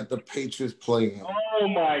division that the Patriots play in. Oh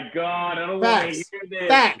my God! I don't want to hear this.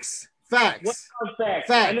 Facts.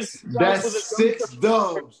 That's 6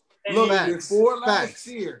 dubs. Look, before last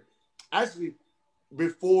year, actually,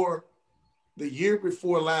 before the year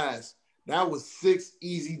before last, that was 6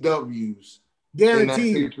 easy W's.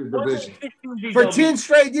 Guaranteed. In that division. For 10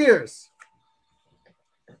 straight years.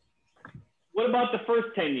 What about the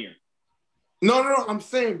first 10 years? No. I'm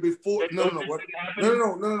saying before. No. What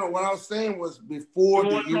I was saying was before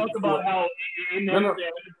the year. Talk about how in the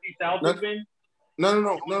NFC South has been. No.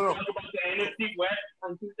 Talk about the NFC West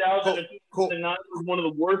from 2000 to 2009 was one of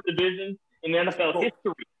the worst divisions in NFL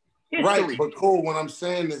history. Right, but Cole, what I'm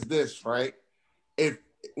saying is this, right?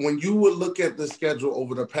 When you would look at the schedule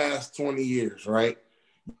over the past 20 years, right,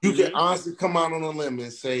 you can honestly come out on a limb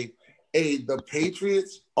and say, hey, the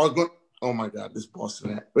Patriots are going. Oh my God, this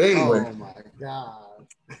Boston hat. But anyway. Oh my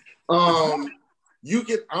God. You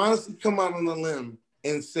can honestly come out on a limb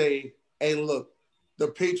and say, hey, look, the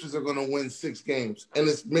Patriots are going to win 6 games, and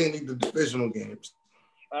it's mainly the divisional games.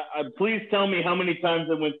 Please tell me how many times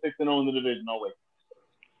they went 6-0 in the division. I'll wait.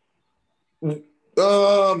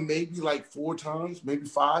 Maybe like 4 times, maybe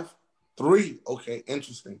 5, 3. Okay,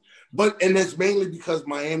 interesting. And it's mainly because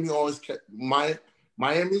Miami always kept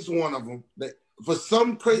Miami's one of them. That for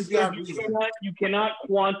some crazy reason, you cannot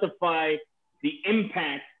quantify the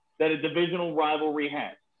impact that a divisional rivalry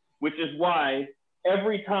has, which is why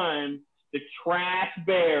every time the trash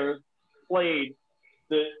Bears played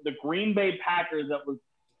the Green Bay Packers that was,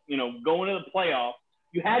 going to the playoffs,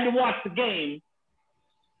 you had to watch the game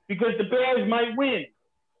because the Bears might win.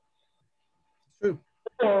 True.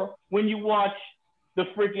 Or when you watch the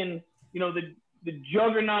freaking, the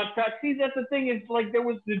juggernaut. See, that's the thing. Is like there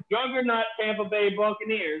was the juggernaut Tampa Bay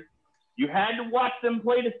Buccaneers. You had to watch them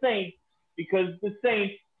play the Saints because the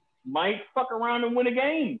Saints might fuck around and win a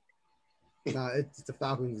game. No, it's the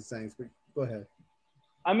Falcons and the Saints. But go ahead.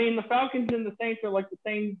 I mean, the Falcons and the Saints are like the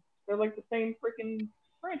same. They're like the same freaking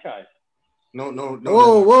franchise. No.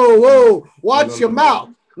 Whoa! Watch your mouth.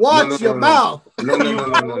 Watch your mouth. No. We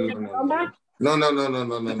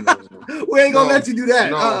ain't gonna let you do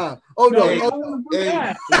that. No. Oh no.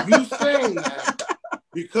 Hey, you saying that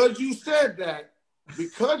because you said that,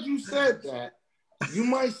 you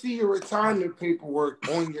might see your retirement paperwork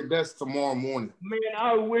on your desk tomorrow morning. Man,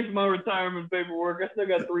 I wish my retirement paperwork. I still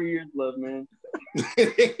got 3 years left, man.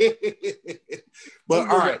 But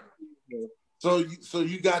all right. So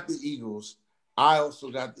you got the Eagles. I also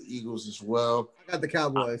got the Eagles as well. I got the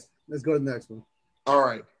Cowboys. Let's go to the next one. All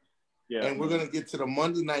right. Yeah. And we're going to get to the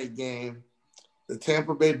Monday night game. The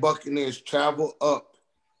Tampa Bay Buccaneers travel up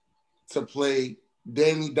to play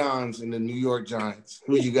Danny Dimes and the New York Giants.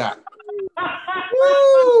 Who you got?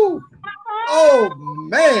 Woo! Oh,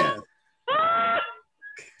 man.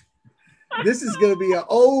 This is going to be an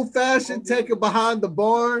old-fashioned take it behind the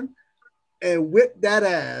barn and whip that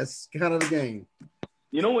ass kind of game.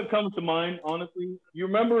 You know what comes to mind, honestly? You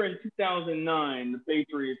remember in 2009, the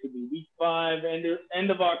Patriots would be week 5,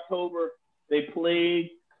 end of October, they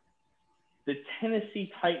played the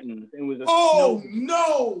Tennessee Titans. It was a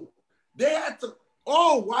no! They had to.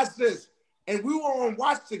 Oh, watch this. And we were on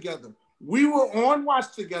watch together.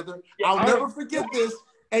 Yeah, I'll never forget this.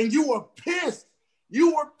 And you were pissed.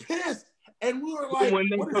 And we were like,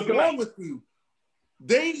 what is wrong with you?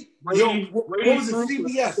 What was it,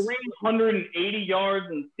 CBS? 380 yards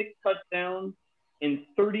and 6 touchdowns in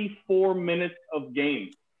 34 minutes of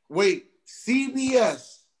game. Wait,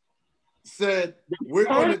 CBS said, we're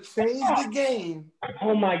going to change the game.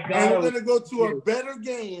 Oh, my God. And we're going to go to a better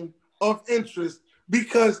game of interest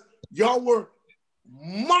because y'all were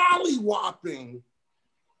mollywhopping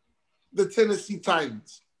the Tennessee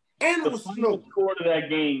Titans. And it was final score to that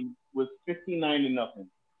game was 59-0,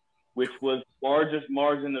 which was largest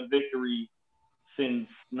margin of victory since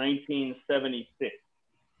 1976.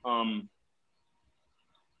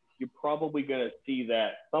 You're probably going to see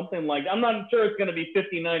that. Something like, I'm not sure it's going to be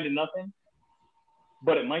 59-0,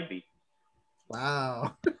 but it might be.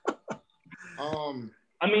 Wow.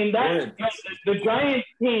 I mean, the Giants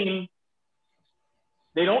team,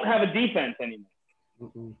 they don't have a defense anymore.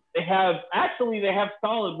 Mm-mm. They have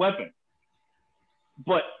solid weapons,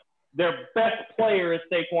 but their best player is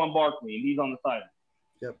Saquon Barkley, and he's on the sideline.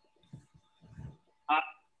 Yep.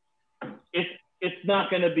 It's not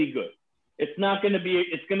going to be good. It's going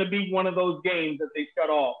to be one of those games that they shut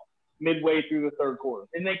off midway through the third quarter,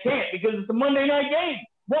 and they can't because it's a Monday night game.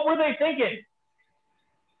 What were they thinking?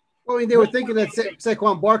 Well, I mean, they were thinking that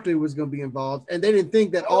Saquon Barkley was going to be involved, and they didn't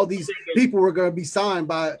think that all these people were going to be signed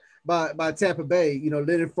by Tampa Bay. You know,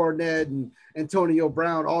 Leonard Fournette and Antonio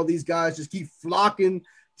Brown. All these guys just keep flocking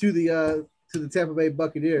to the Tampa Bay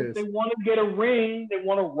Buccaneers. They want to get a ring. They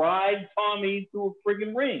want to ride Tommy to a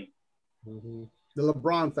friggin' ring. Mm-hmm. The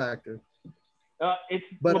LeBron factor. It's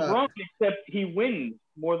LeBron, except he wins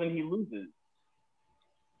more than he loses.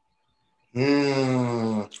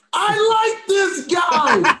 I like this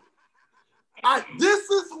guy. This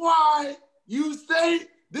is why you say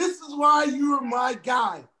this is why you're my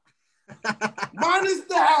guy. Minus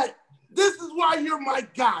that, this is why you're my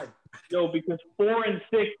guy. Yo, because 4-6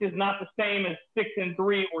 is not the same as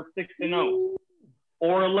 6-3 or 6-0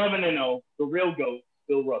 or 11-0. The real GOAT,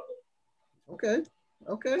 Bill Russell. Okay.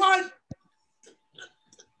 What?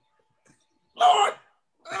 Lord.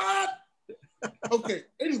 Okay.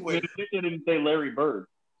 Anyway, they didn't say Larry Bird.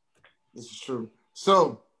 This is true.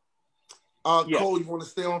 So, Yeah. Cole, you want to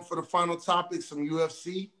stay on for the final topic, some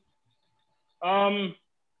UFC? I'll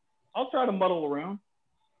try to muddle around.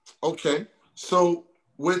 Okay. So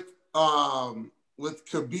with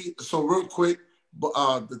Khabib, so real quick,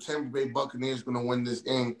 the Tampa Bay Buccaneers going to win this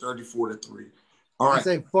game 34-3. All right. I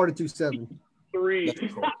say 42-7. 3. That's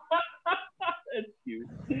cool. That's cute.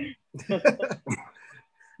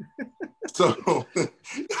 So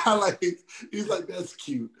I like it. He's like, that's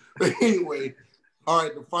cute. But anyway, all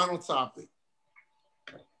right, the final topic.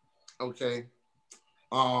 Okay.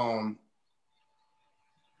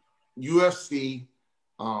 UFC,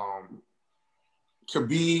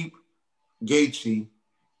 Khabib, Gaethje,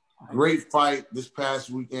 great fight this past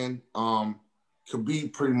weekend.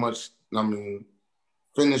 Khabib pretty much,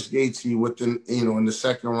 finished Gaethje within, in the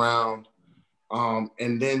second round,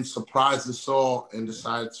 and then surprised us all and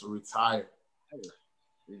decided to retire.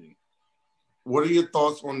 What are your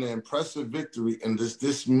thoughts on the impressive victory, and does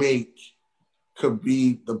this make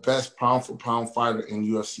Khabib the best pound-for-pound fighter in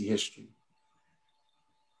UFC history?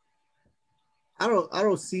 I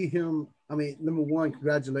don't see him. I mean, number one,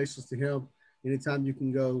 congratulations to him. Anytime you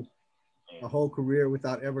can go a whole career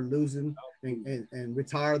without ever losing and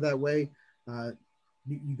retire that way,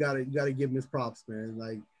 you gotta give him his props, man.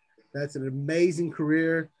 Like, that's an amazing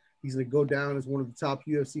career. He's gonna go down as one of the top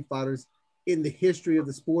UFC fighters in the history of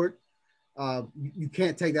the sport. You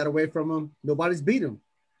can't take that away from him. Nobody's beat him.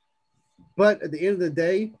 But at the end of the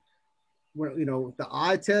day, when the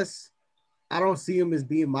eye test, I don't see him as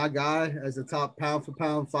being my guy as a top pound for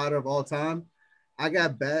pound fighter of all time. I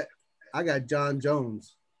got John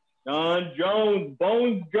Jones. John Jones,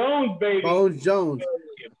 Bones Jones, baby. Bones Jones.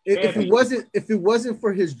 If it wasn't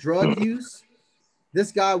for his drug use,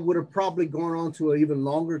 this guy would have probably gone on to an even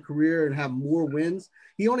longer career and have more wins.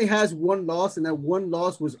 He only has one loss, and that one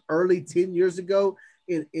loss was early 10 years ago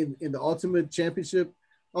in the Ultimate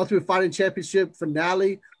Fighting Championship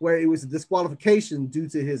finale, where it was a disqualification due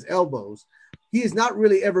to his elbows. He has not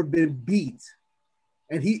really ever been beat.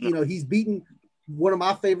 And he's beaten one of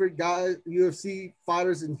my favorite guys, UFC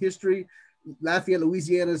fighters in history, Lafayette,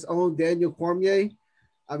 Louisiana's own Daniel Cormier.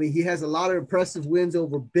 I mean, he has a lot of impressive wins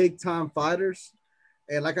over big time fighters.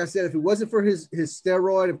 And like I said, if it wasn't for his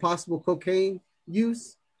steroid and possible cocaine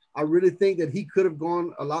use, I really think that he could have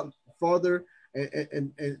gone a lot farther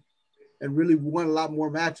and really won a lot more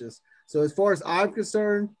matches. So as far as I'm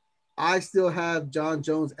concerned, I still have John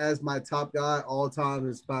Jones as my top guy all time,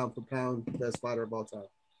 as pound for pound best fighter of all time.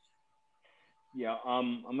 Yeah,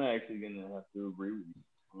 I'm actually gonna have to agree with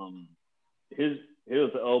you. His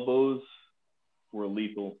elbows were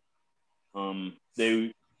lethal.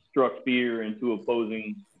 They struck fear into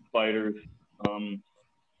opposing fighters.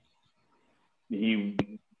 He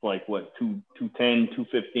like what 210,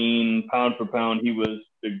 215 pound for pound. He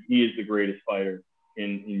is the greatest fighter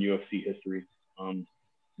in UFC history.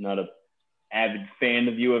 Not a avid fan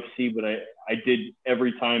of UFC, but I did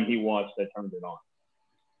every time he watched, I turned it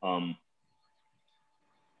on.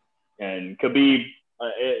 And Khabib,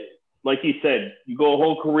 like he said, you go a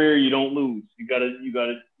whole career, you don't lose. You got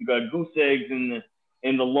goose eggs in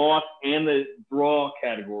the loss and the draw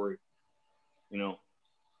category. You know,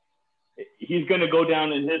 he's going to go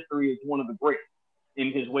down in history as one of the greats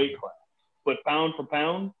in his weight class. But pound for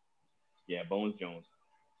pound, yeah, Bones Jones.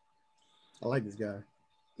 I like this guy.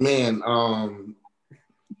 Man, Cole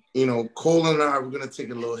and I, we're going to take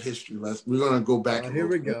a little history lesson. We're going to go back. Here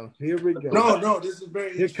we go. No, this is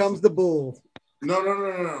very Here comes the bull.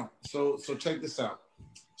 No. So check this out.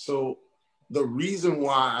 So the reason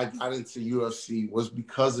why I got into UFC was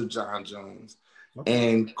because of John Jones.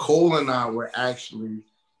 Okay. And Cole and I were actually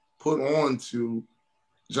put on to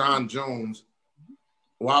John Jones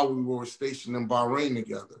while we were stationed in Bahrain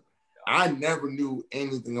together. I never knew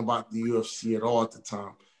anything about the UFC at all at the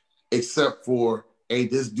time, except for, hey,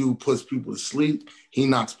 this dude puts people to sleep. He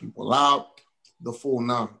knocks people out, the full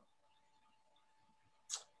nine.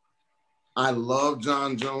 I love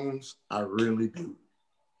John Jones. I really do.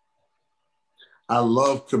 I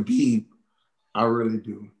love Khabib. I really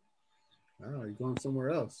do. Oh, you're going somewhere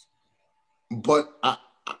else. But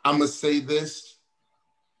I'm going to say this.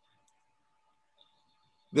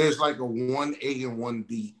 There's like a 1A and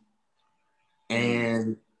 1B.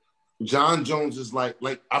 And John Jones is like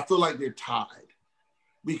I feel like they're tied.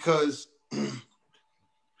 Because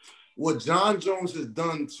what John Jones has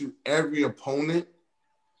done to every opponent,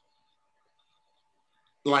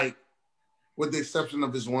 like with the exception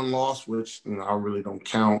of his one loss, which I really don't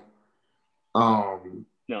count. No,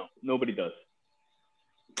 nobody does.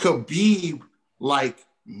 Khabib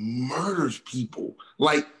murders people.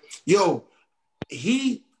 Like, yo,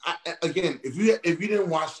 again, if you didn't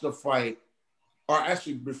watch the fight, or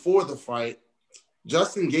actually before the fight,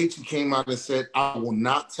 Justin Gaethje came out and said, I will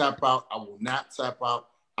not tap out. I will not tap out.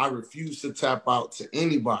 I refuse to tap out to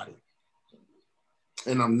anybody.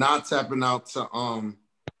 And I'm not tapping out to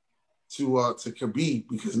Khabib,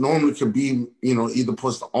 because normally Khabib, either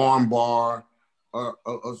puts the arm bar or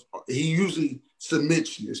he usually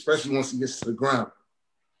submits you, especially once he gets to the ground.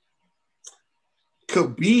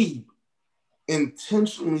 Khabib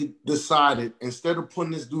intentionally decided, instead of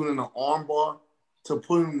putting this dude in an arm bar, to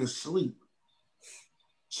put him to sleep,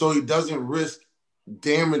 so he doesn't risk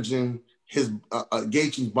damaging his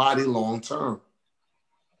Gaethje's body long term.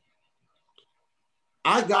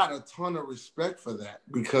 I got a ton of respect for that,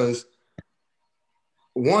 because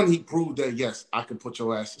one, he proved that, yes, I can put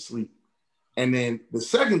your ass to sleep. And then the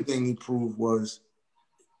second thing he proved was,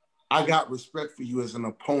 I got respect for you as an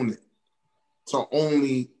opponent to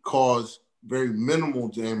only cause very minimal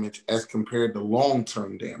damage as compared to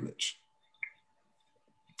long-term damage.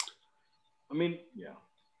 I mean, yeah.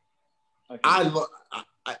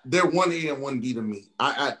 They're 1A and 1B to me.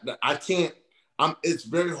 I can't. It's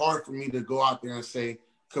very hard for me to go out there and say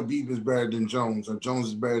Khabib is better than Jones or Jones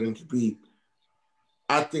is better than Khabib.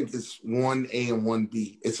 I think it's 1A and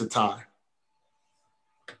 1B. It's a tie.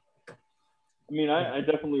 I mean, I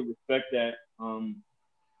definitely respect that.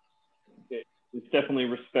 It's definitely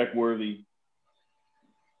respect worthy.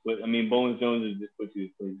 But I mean, Bones Jones is just what you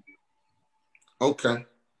say. Okay.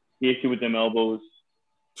 He hit you with them elbows.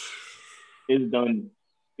 It's done.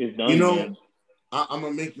 It's done. Man. I'm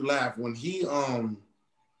gonna make you laugh. When he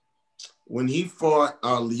fought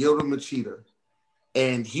Lyoto Machida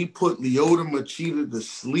and he put Lyoto Machida to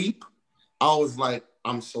sleep, I was like,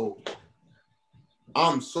 I'm sold.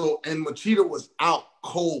 And Machida was out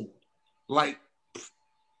cold. Like,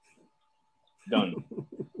 done.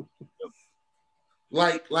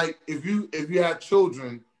 Like if you have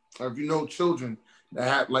children, or if you know children that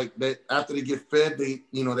have like that after they get fed, they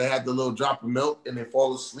they have the little drop of milk and they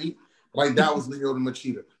fall asleep. Like that was Lyoto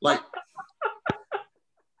Machida. Like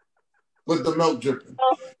with the milk dripping.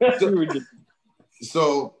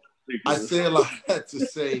 So I say a lot to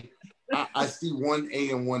say I see one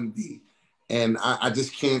A and one B, and I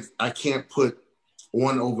just can't put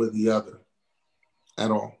one over the other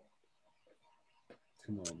at all.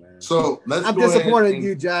 Come on, man. So I'm disappointed in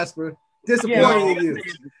you, Jasper. Disappointed in you.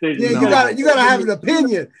 Yeah, you gotta have an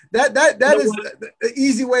opinion. That is the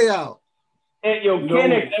easy way out. And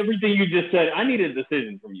Kennex, everything you just said, I need a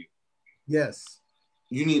decision from you. Yes.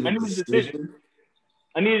 You need a decision.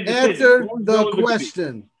 I need a decision. Answer the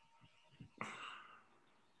question.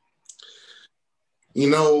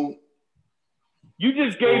 You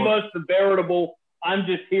just gave us the veritable, I'm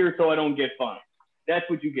just here so I don't get fined. That's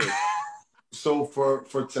what you gave. So for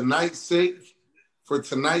tonight's sake,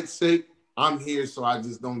 I'm here so I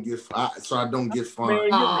just don't get fined.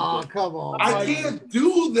 Oh, come on. I can't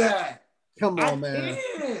do that. Come on, man.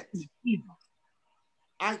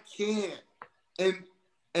 I can't.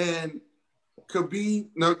 And Khabib,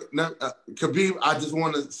 Khabib, I just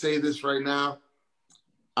want to say this right now.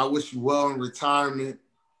 I wish you well in retirement.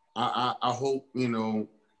 I hope,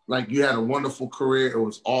 like you had a wonderful career. It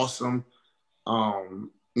was awesome. I'm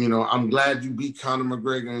glad you beat Conor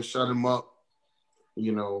McGregor and shut him up,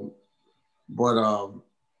 but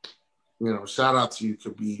shout out to you,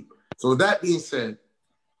 Khabib. So with that being said,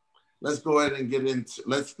 let's go ahead and get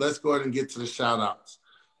to the shout outs.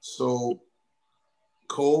 So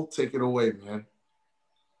Cole, take it away, man.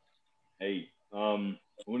 Hey, I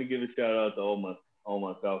want to give a shout out to all my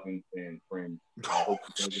Falcons fan friends. I hope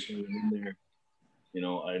you guys are in there.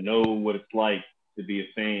 I know what it's like to be a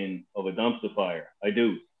fan of a dumpster fire. I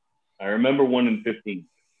do. I remember 1-15.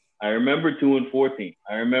 I remember 2-14.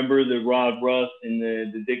 I remember the Rod Russ and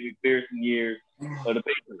the Dick McPherson years of the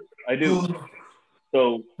Patriots. I do.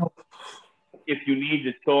 So if you need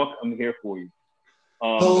to talk, I'm here for you.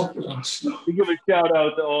 To give a shout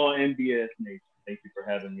out to all NBS Nation. Thank you for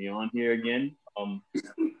having me on here again.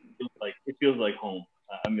 It feels like home.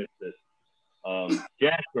 I miss this.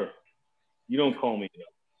 Jasper, you don't call me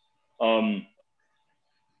enough.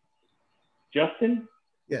 Justin?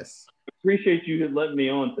 Yes. Appreciate you letting me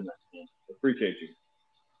on tonight, man. Appreciate you.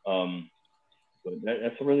 But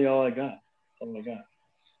that's really all I got.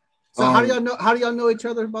 So how do y'all know each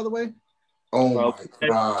other, by the way? Oh my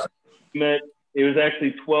God. It was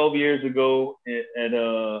actually 12 years ago at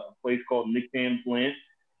a place called Nick Tam's Land.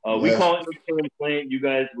 We call it Nick Tam's Land. You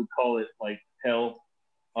guys would call it like hell.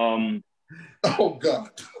 Oh God.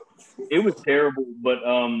 It was terrible, but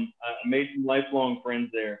I made some lifelong friends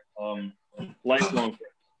there. Lifelong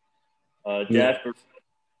friends.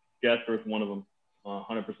 Jasper is one of them.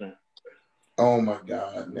 100%. Oh my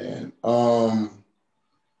God, man.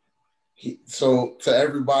 So to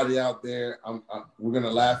everybody out there, we're gonna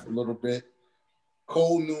laugh a little bit.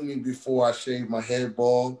 Cole knew me before I shaved my head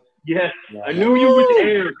bald. Yes, I knew you with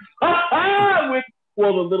hair. The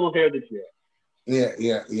little hair that you had.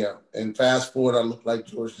 Yeah. And fast forward, I look like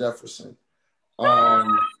George Jefferson. Shout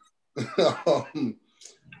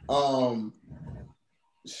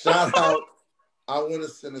out. I want to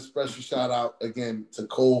send a special shout out again to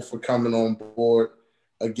Cole for coming on board.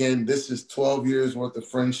 Again, this is 12 years worth of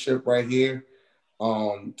friendship right here.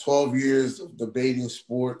 12 years of debating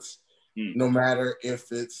sports, no matter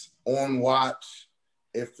if it's on watch,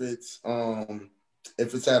 if it's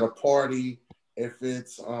at a party, if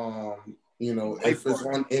it's if it's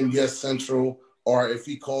on NBS Central, or if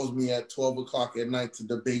he calls me at 12 o'clock at night to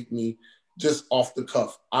debate me just off the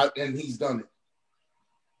cuff. And he's done it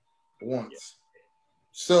once. Yeah.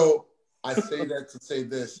 So I say that to say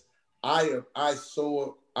this. I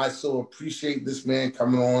so appreciate this man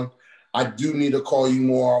coming on. I do need to call you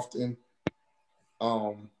more often.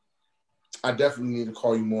 I definitely need to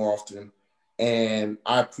call you more often. And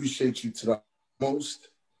I appreciate you to the most.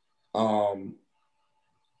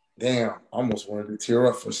 Damn, I almost wanted to tear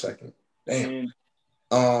up for a second. Damn.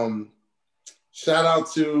 Shout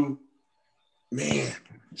out to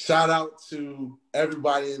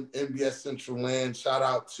everybody in NBS Central Land. Shout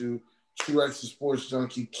out to Truex Sports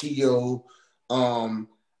Junkie, Keo. What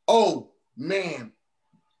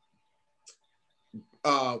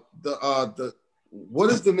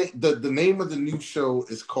is the name? The name of the new show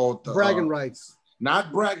is called Bragging Rights.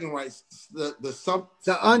 Not Bragging Rights. The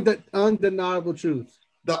Undeniable Truth.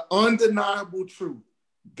 The Undeniable Truth.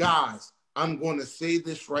 Guys, I'm going to say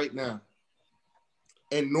this right now.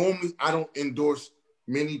 and normally I don't endorse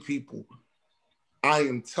many people. I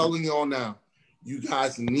am telling y'all now, you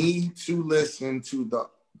guys need to listen to the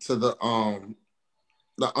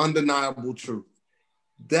undeniable truth.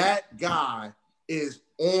 That guy is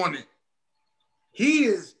on it. He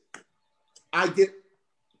is. I get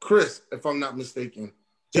Chris, if I'm not mistaken.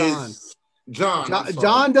 John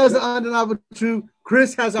does the undeniable truth.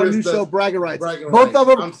 Chris has our new show, Bragging Rights. Both of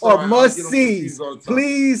them are must-sees.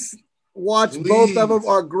 Please watch. Both of them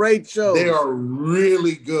are great shows. They are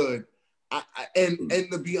really good.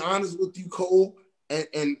 And to be honest with you, Cole,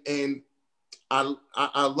 and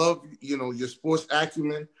I love your sports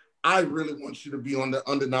acumen. I really want you to be on the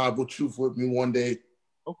undeniable truth with me one day.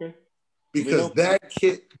 Okay. Because that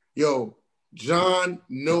kid, John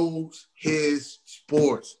knows his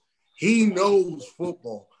sports. He knows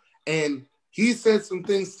football. And he said some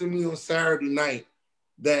things to me on Saturday night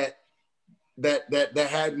that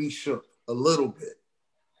had me shook a little bit.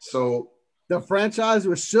 So the franchise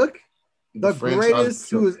was shook. The greatest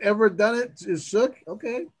who has ever done it is shook.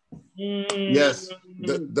 Okay. Yes.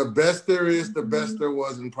 The best there is, the best there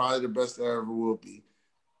was, and probably the best there ever will be.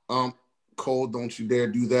 Cole, don't you dare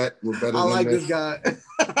do that. We're better than this. I like this guy.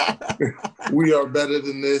 We are better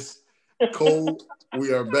than this. Cole,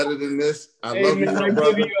 we are better than this. I love you, my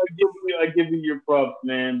brother. I give you your props,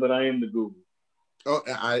 man, but I am the guru.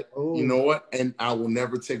 You know what? And I will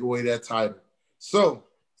never take away that title. So,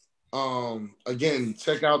 again,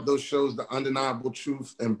 check out those shows, The Undeniable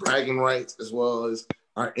Truth and Bragging Rights, as well as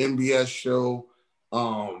our NBS show.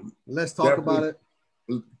 Let's talk about it.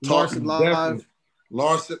 Larson Live.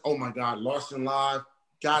 Larson, oh my God, Larson Live.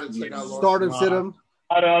 Gotta check out Larson Stardom Live. Sit 'em.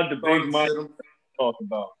 Shout out to Big Mike. Talk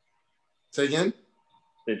about. Say again?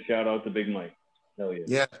 Said shout out to Big Mike. Hell yeah.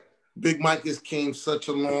 Yeah. Big Mike has came such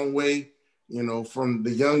a long way, from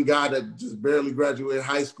the young guy that just barely graduated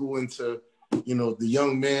high school into, the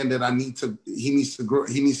young man that he needs to grow,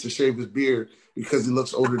 he needs to shave his beard because he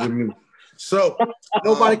looks older than me. So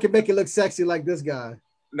nobody can make it look sexy like this guy.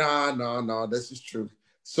 No, this is true.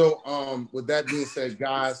 So with that being said,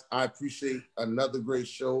 guys, I appreciate another great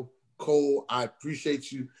show. Cole, I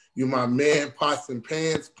appreciate you. You're my man, Pots and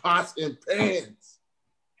Pans.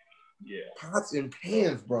 Yeah. Pots and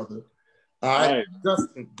Pans, brother. All right.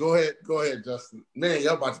 Justin, go ahead, Justin. Man,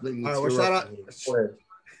 y'all about to make me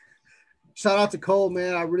shout out to Cole,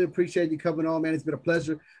 man. I really appreciate you coming on, man. It's been a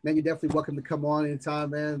pleasure. Man, you're definitely welcome to come on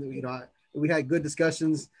anytime, man. We had good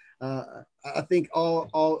discussions. I think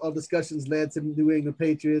all discussions led to New England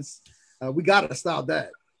Patriots. We got to stop that.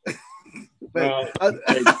 It's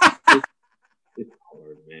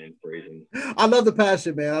hard, man. Phrasing. I love the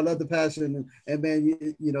passion, man. I love the passion, and man,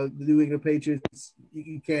 the New England Patriots,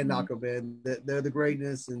 you can't knock them, man. They're the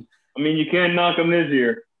greatness, and you can't knock them this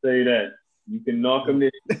year. Say that. You can knock them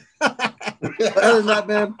this year. Other than that,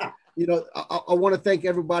 man, I want to thank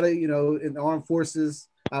everybody, in the armed forces.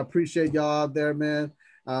 I appreciate y'all out there, man.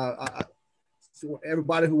 So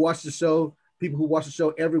everybody who watched the show, people who watch the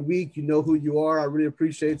show every week, you know who you are. I really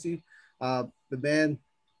appreciate you. The man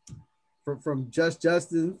from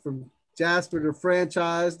Justin, from Jasper, the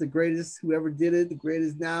franchise, the greatest who ever did it, the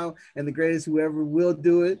greatest now, and the greatest who ever will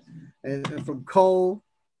do it. And from Cole,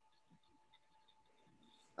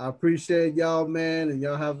 I appreciate y'all, man, and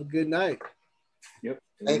y'all have a good night. Yep.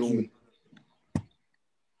 Thank you.